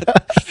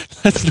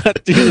 let's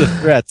not do the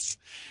threats.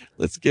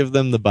 Let's give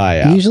them the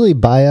buyout. Usually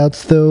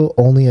buyouts, though,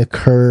 only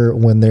occur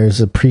when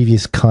there's a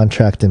previous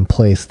contract in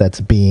place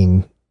that's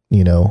being,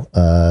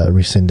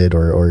 rescinded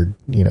or.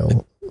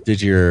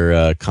 Did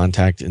your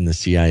contact in the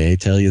CIA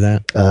tell you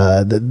that?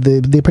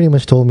 They pretty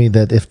much told me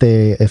that if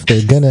they're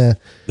gonna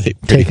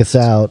take us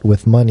out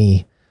with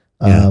money,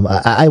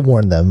 I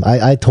warned them.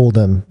 I told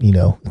them,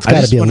 it's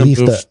got to be at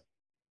least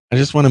I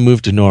just want to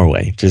move to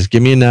Norway. Just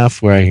give me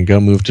enough where I can go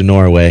move to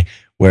Norway,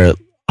 where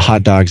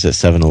hot dogs at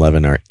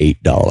 7-Eleven are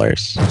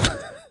 $8.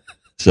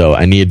 So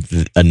I need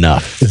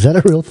enough. Is that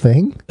a real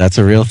thing? That's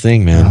a real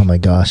thing, man. Oh my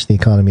gosh, the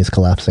economy is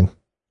collapsing.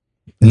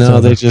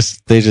 They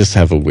just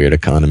have a weird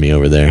economy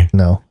over there.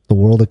 No, the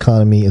world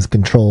economy is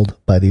controlled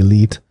by the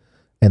elite,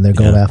 and they're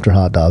going after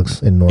hot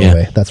dogs in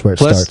Norway. Yeah. That's where it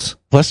starts.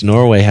 Plus,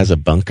 Norway has a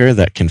bunker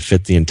that can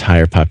fit the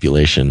entire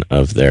population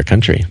of their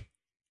country.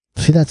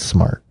 See, that's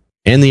smart.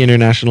 And the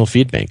International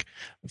Seed Bank.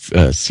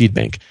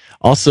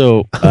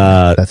 Also,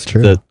 that's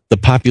true. The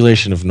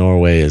population of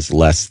Norway is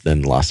less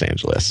than Los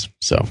Angeles.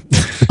 So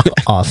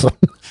awesome.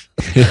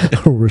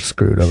 We're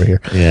screwed over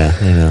here. Yeah,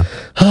 I know.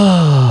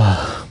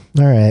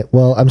 All right.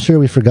 Well, I'm sure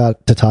we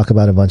forgot to talk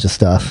about a bunch of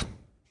stuff.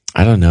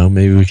 I don't know.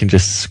 Maybe we can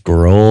just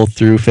scroll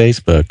through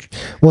Facebook.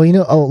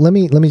 Well, let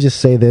me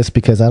just say this,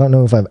 because I don't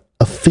know if I've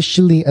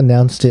officially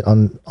announced it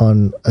on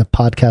a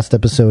podcast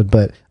episode,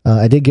 but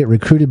I did get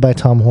recruited by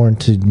Tom Horn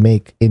to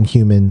make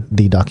Inhuman,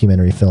 the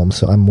documentary film.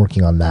 So I'm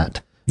working on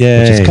that.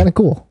 Yay. Which is kind of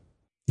cool.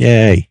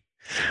 Yay.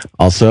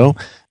 Also,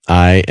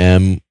 I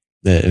am,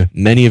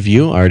 many of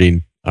you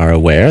already are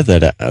aware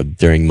that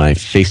during my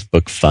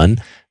Facebook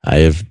fun, I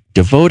have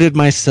devoted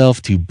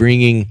myself to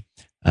bringing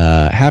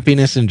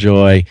happiness and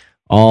joy,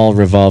 all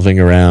revolving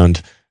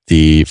around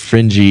the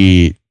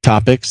fringy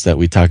topics that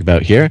we talk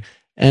about here,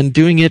 and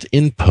doing it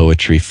in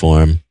poetry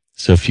form.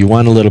 So if you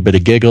want a little bit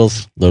of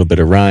giggles, a little bit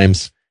of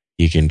rhymes,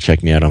 you can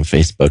check me out on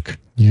Facebook.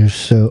 You're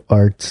so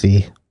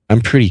artsy.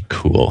 I'm pretty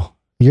cool.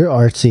 You're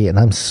artsy and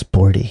I'm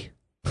sporty.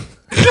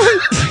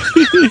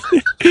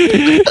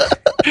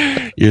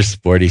 You're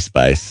Sporty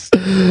Spice.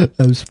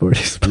 I'm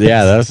Sporty Spice.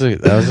 Yeah, that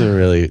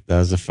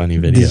was a funny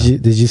video.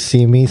 Did you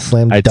see me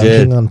slam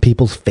dunking on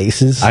people's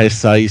faces? I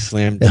saw you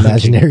slam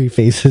imaginary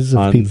faces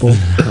of people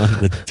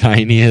on the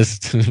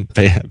tiniest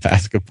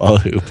basketball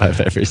hoop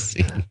I've ever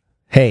seen.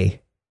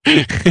 Hey,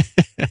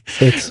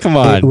 come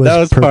on, that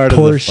was part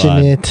of the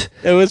fun.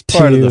 It was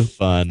part of the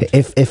fun.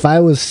 If I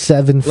was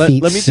 7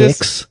 feet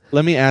 6,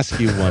 let me ask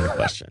you one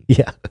question.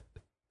 Yeah.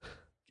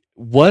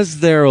 Was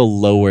there a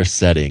lower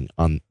setting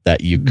on that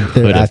you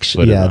could have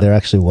put it on? There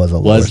actually was a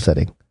lower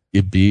setting.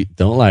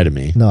 Don't lie to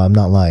me. No, I'm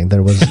not lying.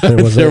 There was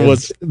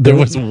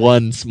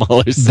one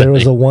smaller setting. There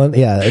was a one.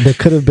 Yeah, there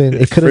could have been.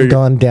 It could have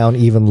gone down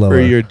even lower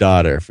for your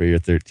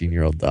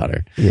 13-year-old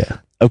daughter. Yeah.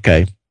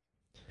 Okay.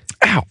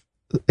 Ow.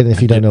 And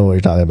if you don't know what we're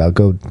talking about,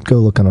 go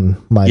look on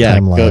my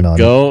timeline on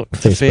go to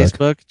Facebook.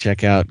 Facebook.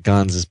 Check out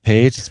Gons'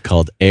 page. It's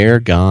called Air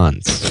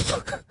Gons.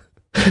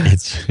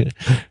 It's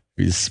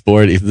the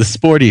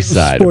sporty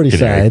side. Sporty of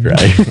Canary side.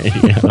 Cry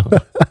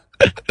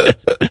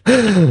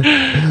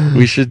Radio.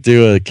 We should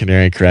do a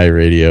Canary Cry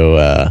Radio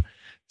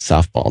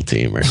softball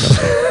team or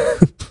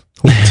something.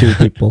 With 2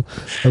 people.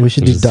 Or we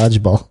should do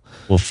dodgeball.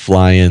 We'll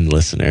fly in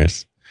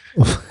listeners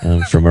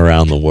from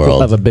around the world.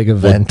 We'll have a big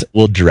event.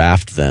 We'll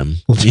draft them.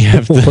 We'll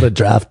put a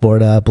draft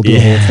board up. We'll do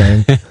the whole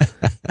thing.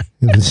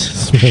 We'll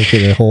just make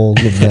it a whole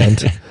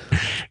event.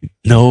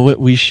 Know what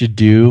we should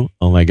do?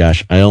 Oh my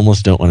gosh. I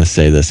almost don't want to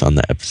say this on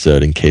the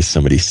episode in case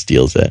somebody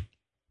steals it.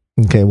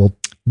 Okay, well,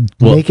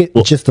 make it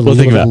just a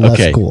little bit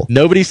less cool.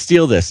 Nobody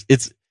steal this.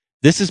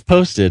 This is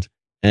posted,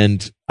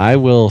 and I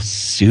will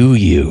sue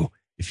you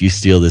if you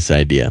steal this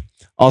idea.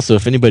 Also,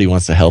 if anybody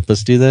wants to help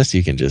us do this,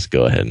 you can just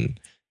go ahead and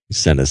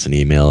send us an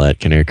email at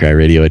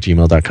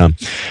canarycryradio@gmail.com.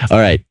 All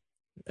right.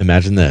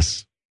 Imagine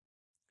this.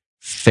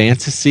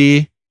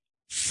 Fantasy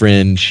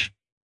Fringe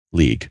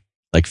League.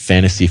 Like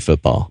fantasy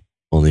football,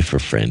 only for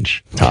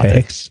fringe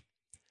topics.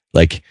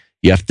 Like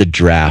you have to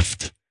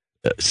draft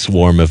a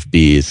swarm of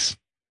bees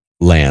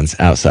lands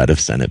outside of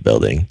Senate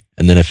building.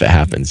 And then if it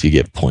happens, you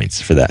get points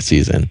for that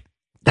season.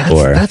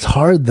 That's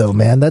hard though,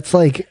 man. That's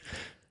like...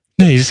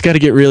 No, you just got to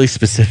get really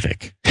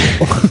specific.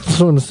 That's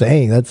what I'm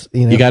saying. That's,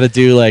 you got to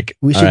do like,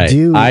 we should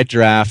do... I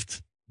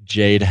draft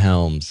Jade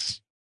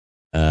Helms.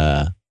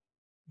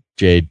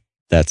 Jade,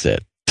 that's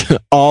it.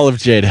 All of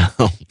Jade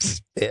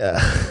Helms.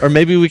 Yeah. Or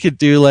maybe we could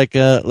do like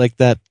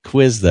that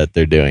quiz that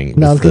they're doing.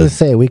 No, I was going to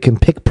say we can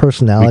pick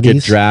personalities. We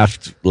could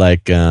draft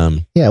like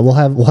we'll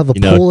have a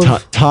pool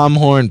of... Tom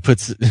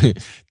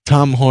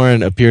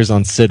Horn appears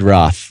on Sid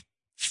Roth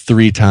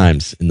 3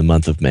 times in the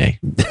month of May.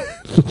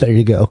 There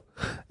you go.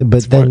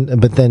 But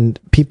then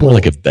people more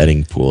like a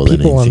betting pool.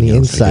 People on the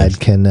inside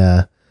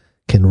can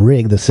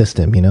rig the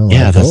system.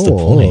 Yeah, that's the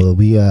point.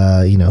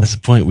 That's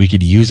the point. We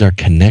could use our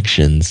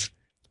connections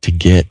to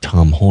get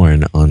Tom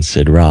Horn on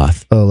Sid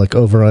Roth. Oh, like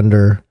over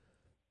under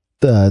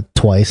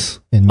twice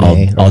in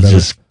May.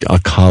 I'll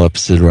call up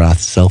Sid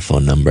Roth's cell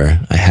phone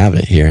number. I have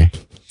it here.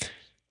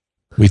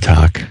 We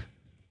talk.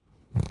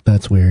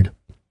 That's weird.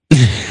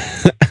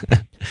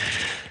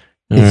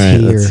 All right,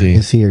 let's see.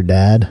 Is he your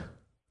dad?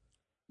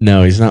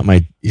 No, he's not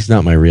my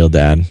real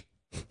dad.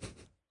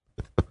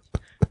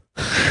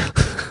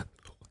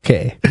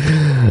 Okay.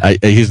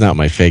 He's not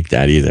my fake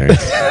dad either.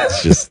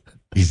 It's just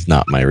he's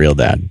not my real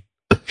dad.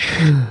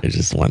 I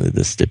just wanted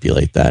to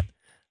stipulate that.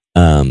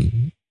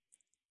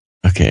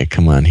 Okay,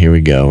 come on. Here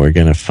we go. We're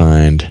going to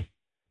find...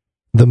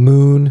 The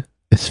moon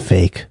is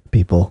fake,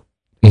 people.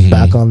 Mm-hmm.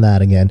 Back on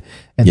that again.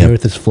 And the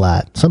earth is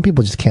flat. Some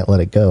people just can't let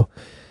it go.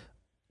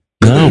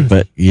 No,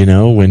 but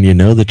when you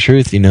know the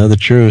truth, you know the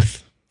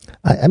truth.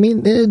 I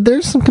mean,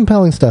 there's some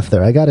compelling stuff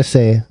there. I got to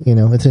say,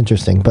 it's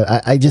interesting. But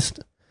I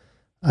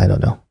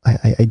don't know.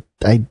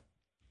 I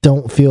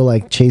don't feel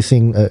like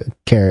chasing a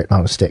carrot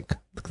on a stick.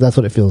 That's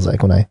what it feels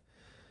like when I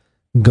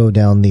go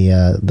down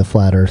the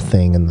flat earth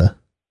thing and the...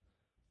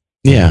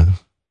 Yeah.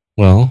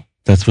 Well,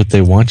 that's what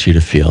they want you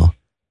to feel.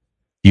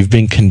 You've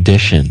been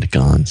conditioned,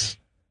 Gons.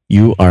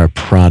 You are a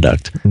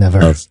product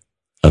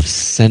of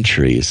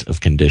centuries of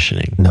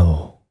conditioning.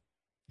 No.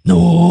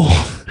 No.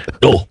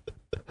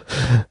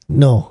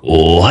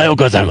 Ohayou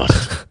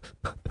gozaimasu.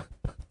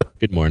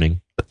 Good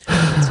morning.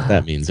 That's what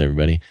that means,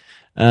 everybody.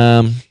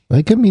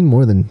 It could mean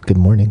more than good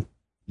morning.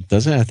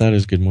 Does it? I thought it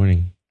was good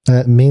morning.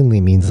 It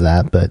mainly means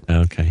that, but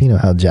okay. You know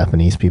how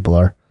Japanese people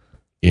are.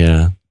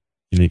 Yeah.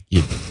 You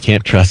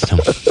can't trust them.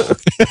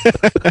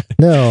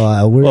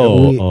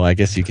 No, I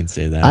guess you can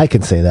say that. I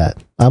can say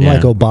that. I'm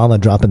like Obama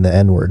dropping the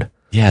N-word.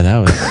 Yeah,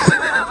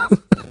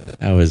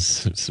 that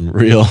was some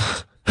real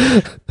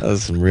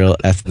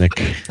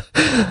ethnic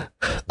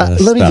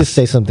let me just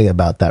say something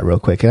about that real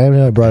quick. And I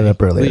know I brought it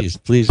up earlier.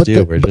 Please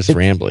do. We're just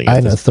rambling. I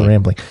know it's the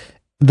rambling.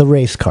 The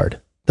race card.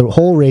 The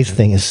whole race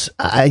thing is,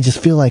 I just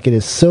feel like it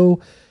is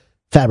so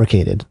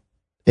fabricated.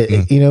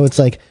 It's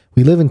like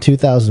we live in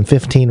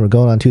 2015, we're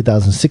going on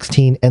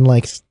 2016, and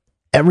like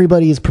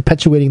everybody is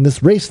perpetuating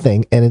this race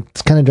thing, and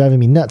it's kind of driving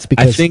me nuts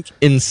because I think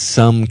in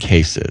some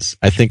cases,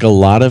 I think a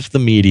lot of the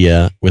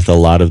media with a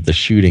lot of the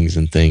shootings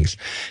and things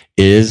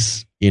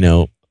is,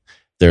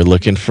 they're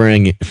looking for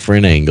an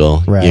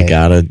angle. Right. You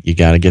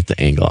gotta get the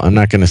angle. I'm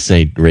not going to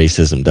say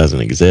racism doesn't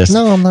exist.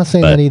 No, I'm not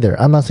saying that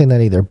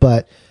either.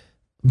 But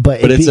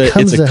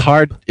it's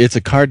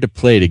a card to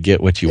play to get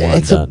what you want.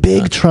 It's a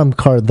big trump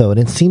card though, and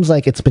it seems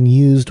like it's been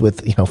used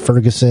with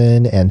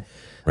Ferguson and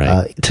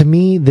right. To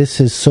me, this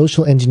is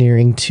social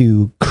engineering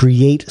to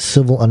create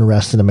civil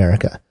unrest in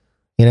America.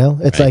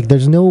 It's like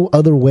there's no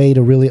other way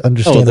to really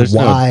understand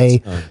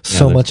why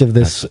so much of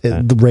this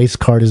the race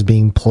card is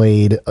being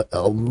played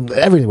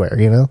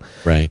everywhere.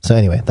 Right. So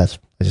anyway, I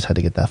just had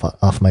to get that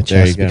off my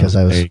chest because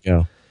I was. There you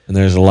go. And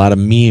there's a lot of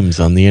memes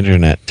on the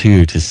internet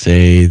too to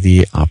say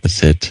the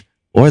opposite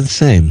or the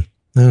same.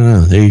 I don't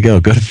know. There you go.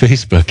 Go to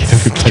Facebook,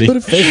 everybody. Go to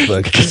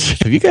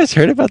Facebook. Have you guys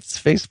heard about this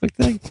Facebook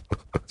thing?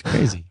 It's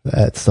crazy.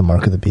 That's the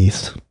mark of the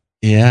beast.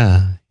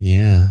 Yeah.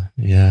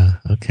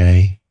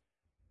 Okay.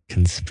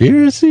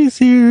 Conspiracy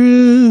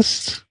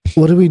theorists.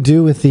 What do we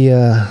do with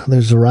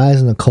there's a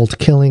rise in occult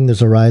killing,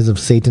 there's a rise of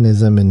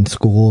Satanism in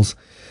schools.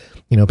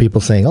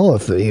 People saying, oh,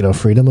 if,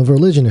 freedom of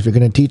religion, if you're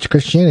going to teach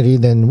Christianity,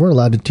 then we're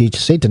allowed to teach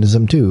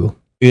Satanism too.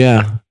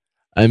 Yeah.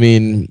 I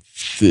mean,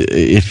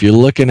 if you're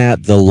looking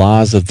at the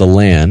laws of the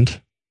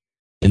land,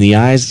 in the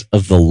eyes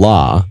of the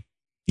law,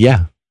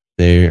 yeah,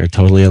 they are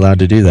totally allowed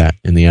to do that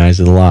in the eyes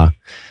of the law.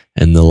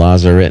 And the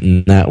laws are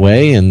written that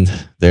way, and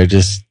they're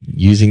just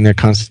using their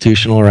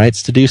constitutional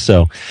rights to do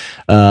so.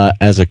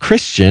 As a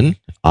Christian,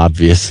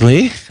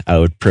 obviously, I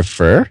would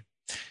prefer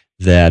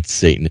that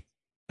Satan is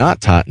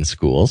not taught in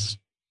schools.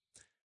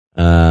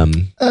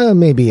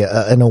 Maybe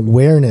an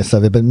awareness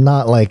of it, but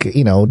not like,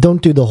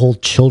 don't do the whole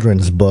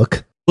children's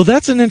book. Well,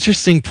 that's an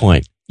interesting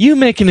point. You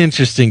make an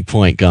interesting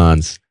point,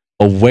 Gons.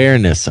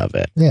 Awareness of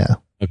it. Yeah.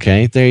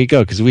 Okay, there you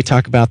go. Because we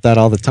talk about that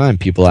all the time.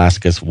 People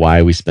ask us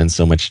why we spend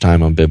so much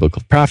time on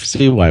biblical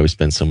prophecy, why we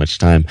spend so much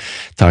time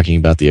talking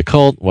about the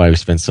occult, why we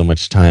spend so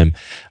much time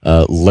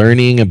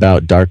learning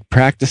about dark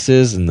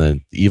practices and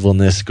the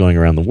evilness going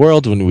around the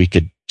world when we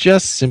could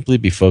just simply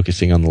be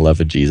focusing on the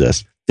love of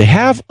Jesus. They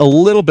have a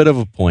little bit of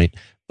a point,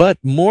 but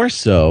more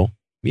so,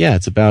 yeah,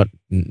 it's about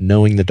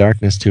knowing the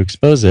darkness to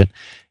expose it.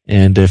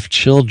 And if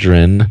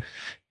children,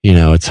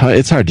 it's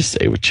hard to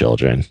say with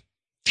children.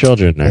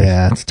 Children are...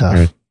 Yeah, it's tough.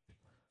 If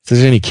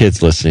there's any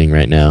kids listening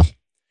right now,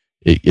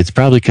 it's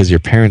probably because your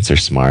parents are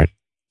smart,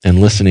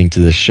 and listening to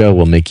this show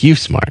will make you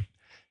smart.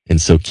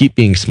 And so keep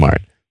being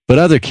smart. But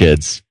other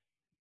kids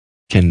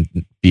can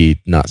be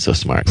not so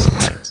smart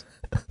sometimes.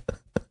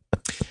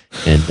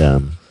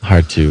 And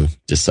hard to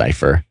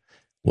decipher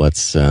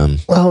what's...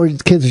 Well,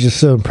 kids are just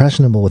so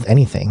impressionable with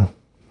anything,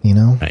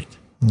 Right.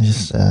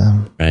 Just,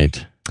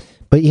 right.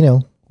 But,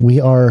 we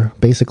are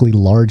basically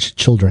large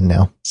children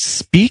now.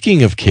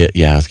 Speaking of kids,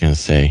 yeah, I was going to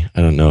say,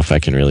 I don't know if I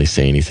can really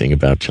say anything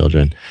about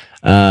children.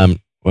 What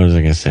was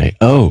I going to say?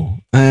 No,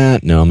 I'm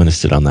going to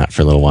sit on that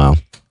for a little while.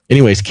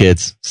 Anyways,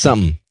 kids,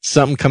 something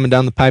coming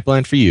down the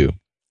pipeline for you.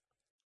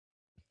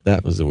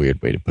 That was a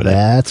weird way to put it.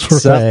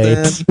 That's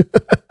right.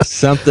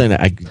 Something,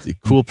 a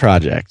cool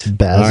project.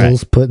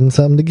 Basil's putting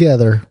something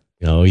together.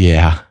 Oh,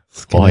 yeah.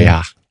 It's going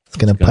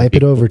to pipe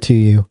it over to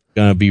you.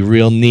 Going to be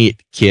real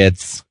neat,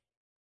 kids.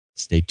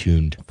 Stay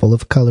tuned. Full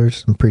of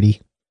colors and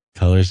pretty.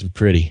 Colors and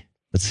pretty.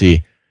 Let's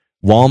see.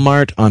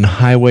 Walmart on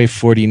Highway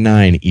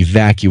 49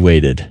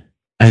 evacuated.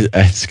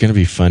 It's going to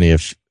be funny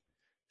if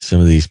some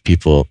of these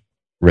people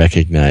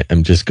recognize.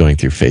 I'm just going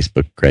through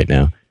Facebook right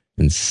now,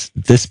 and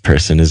this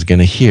person is going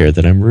to hear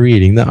that I'm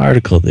reading the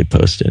article they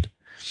posted.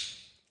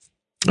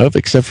 Oh,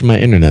 except for my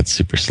internet's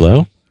super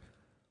slow.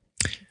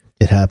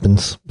 It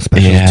happens,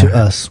 especially to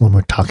us when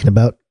we're talking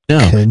about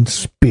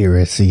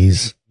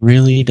conspiracies.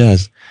 Really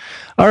does.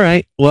 All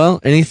right. Well,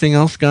 anything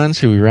else, Gon?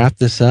 Should we wrap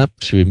this up?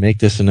 Should we make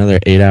this another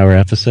 8-hour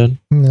episode?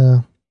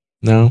 No.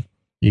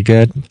 You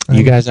good?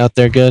 You guys out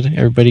there good?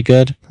 Everybody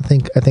good? I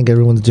think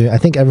everyone's doing. I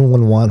think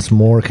everyone wants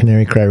more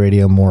Canary Cry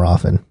Radio more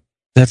often.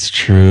 That's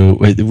true.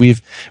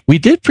 We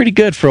did pretty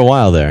good for a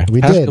while there.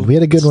 We did. We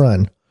had a good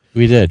run.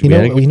 We did.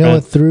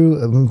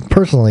 Through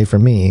personally for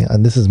me,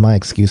 this is my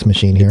excuse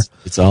machine here.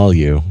 It's all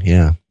you.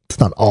 Yeah. It's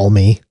not all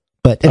me,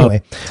 but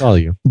anyway, it's all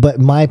you. But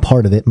my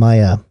part of it,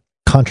 my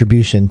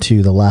contribution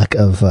to the lack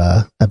of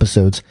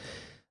episodes,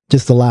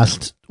 just the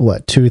last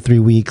 2 or 3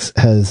 weeks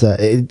has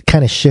it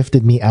kind of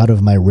shifted me out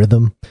of my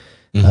rhythm.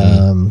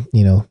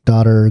 Mm-hmm.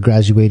 Daughter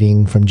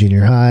graduating from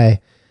junior high,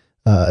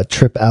 a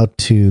trip out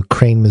to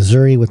Crane,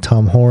 Missouri with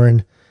Tom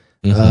Horn.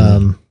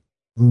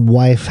 Mm-hmm.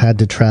 Wife had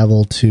to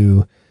travel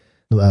to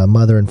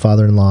mother and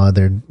father-in-law.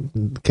 They're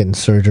getting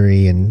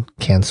surgery and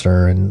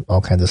cancer and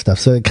all kinds of stuff.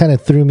 So it kind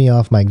of threw me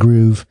off my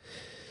groove,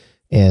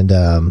 and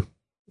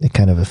it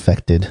kind of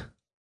affected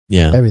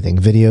everything.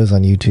 Videos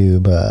on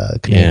YouTube,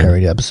 Canary Cry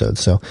Radio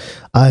episodes. So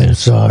I'm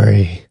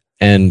sorry.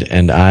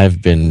 And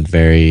I've been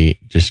very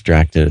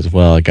distracted as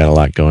well. I got a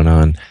lot going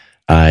on.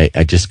 I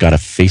just got a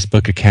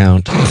Facebook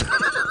account.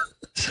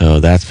 So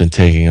that's been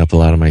taking up a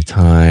lot of my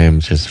time,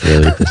 just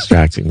really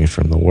distracting me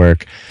from the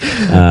work.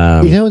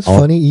 It's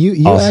funny.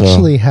 You also,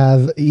 actually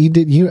have,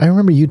 I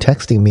remember you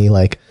texting me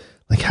like,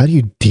 how do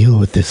you deal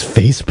with this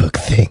Facebook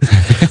thing?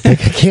 I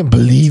can't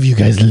believe you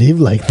guys live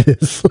like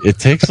this. It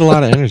takes a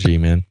lot of energy,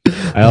 man.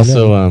 I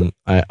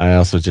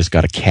also just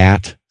got a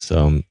cat.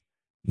 So I'm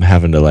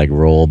having to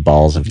roll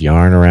balls of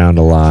yarn around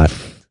a lot,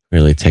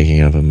 really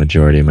taking up a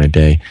majority of my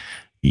day.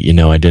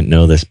 I didn't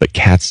know this, but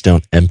cats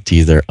don't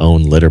empty their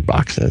own litter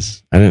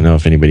boxes. I didn't know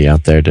if anybody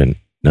out there didn't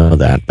know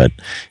that, but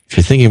if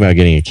you're thinking about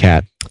getting a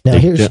cat,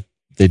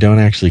 they don't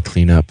actually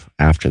clean up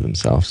after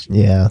themselves.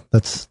 Yeah,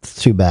 that's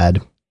too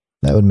bad.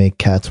 That would make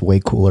cats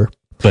way cooler.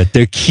 But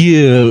they're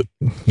cute.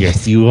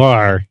 Yes, you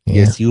are. Yeah.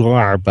 Yes, you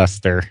are,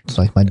 Buster. It's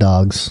like my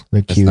dogs.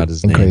 They're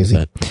cute and crazy.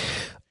 But...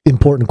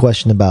 Important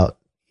question about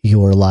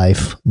your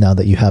life now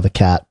that you have a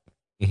cat.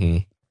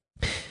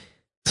 Mm-hmm.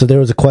 So there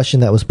was a question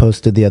that was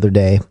posted the other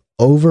day: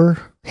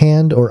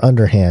 overhand or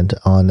underhand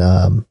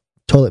on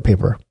toilet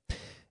paper?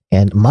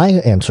 And my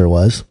answer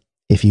was,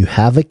 if you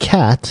have a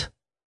cat,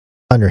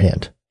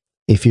 underhand.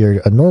 If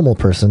you're a normal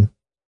person,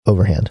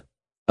 overhand.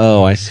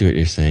 Oh, I see what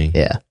you're saying.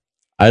 Yeah.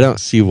 I don't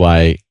see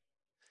why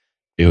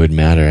it would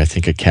matter. I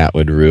think a cat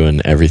would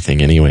ruin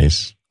everything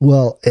anyways.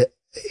 Well,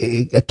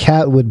 a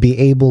cat would be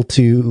able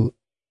to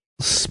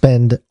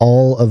spend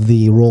all of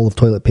the roll of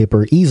toilet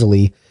paper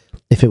easily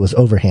if it was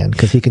overhand,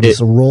 because he can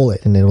just roll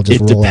it and it'll just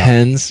roll out. It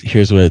depends.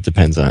 Here's what it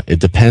depends on. It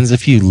depends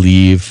if you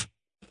leave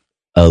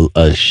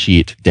a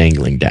sheet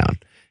dangling down.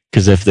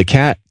 Because if the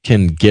cat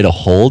can get a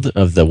hold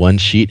of the one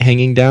sheet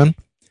hanging down,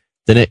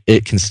 then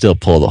it can still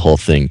pull the whole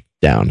thing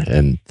down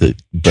and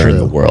burn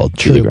the world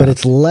to the ground. But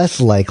it's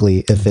less likely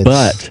if it's...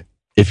 But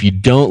if you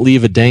don't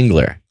leave a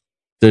dangler,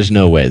 there's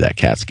no way that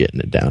cat's getting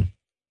it down.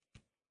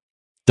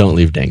 Don't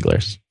leave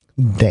danglers.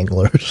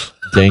 Danglers.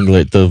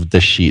 Dangler,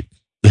 the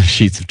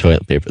sheets of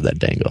toilet paper that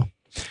dangle.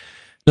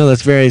 No,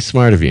 that's very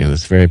smart of you.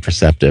 That's very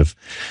perceptive.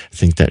 I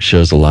think that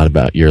shows a lot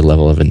about your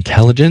level of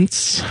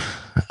intelligence.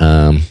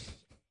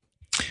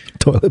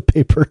 Toilet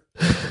paper.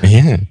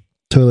 Yeah.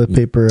 Toilet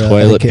paper.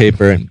 Toilet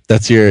paper.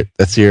 That's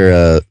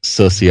your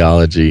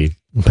sociology.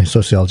 My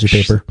sociology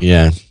paper.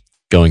 Yeah.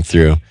 Going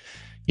through,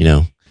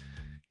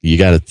 you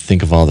got to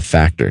think of all the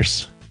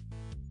factors.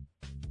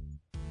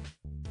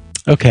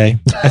 Okay.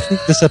 I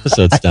think this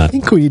episode's done. I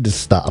think we need to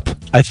stop.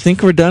 I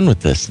think we're done with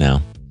this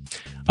now.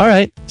 All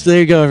right. So there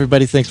you go,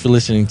 everybody. Thanks for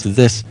listening to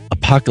this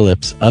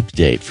Apocalypse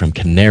update from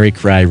Canary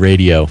Cry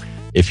Radio.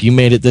 If you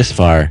made it this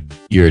far,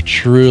 you're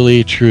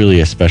truly, truly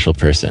a special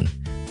person.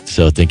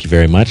 So thank you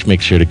very much.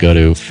 Make sure to go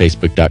to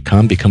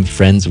facebook.com, become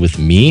friends with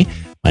me.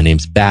 My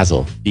name's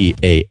Basil,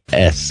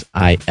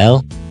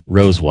 Basil,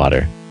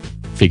 Rosewater.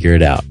 Figure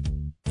it out.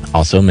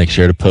 Also, make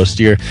sure to post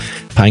your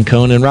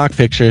pinecone and rock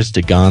pictures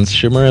to Gons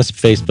Shimura's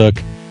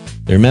Facebook.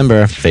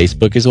 Remember,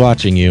 Facebook is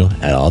watching you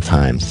at all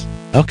times.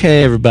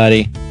 Okay,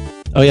 everybody.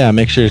 Oh yeah,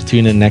 make sure to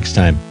tune in next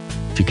time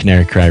to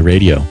Canary Cry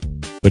Radio.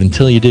 But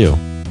until you do,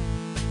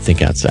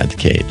 think outside the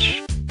cage.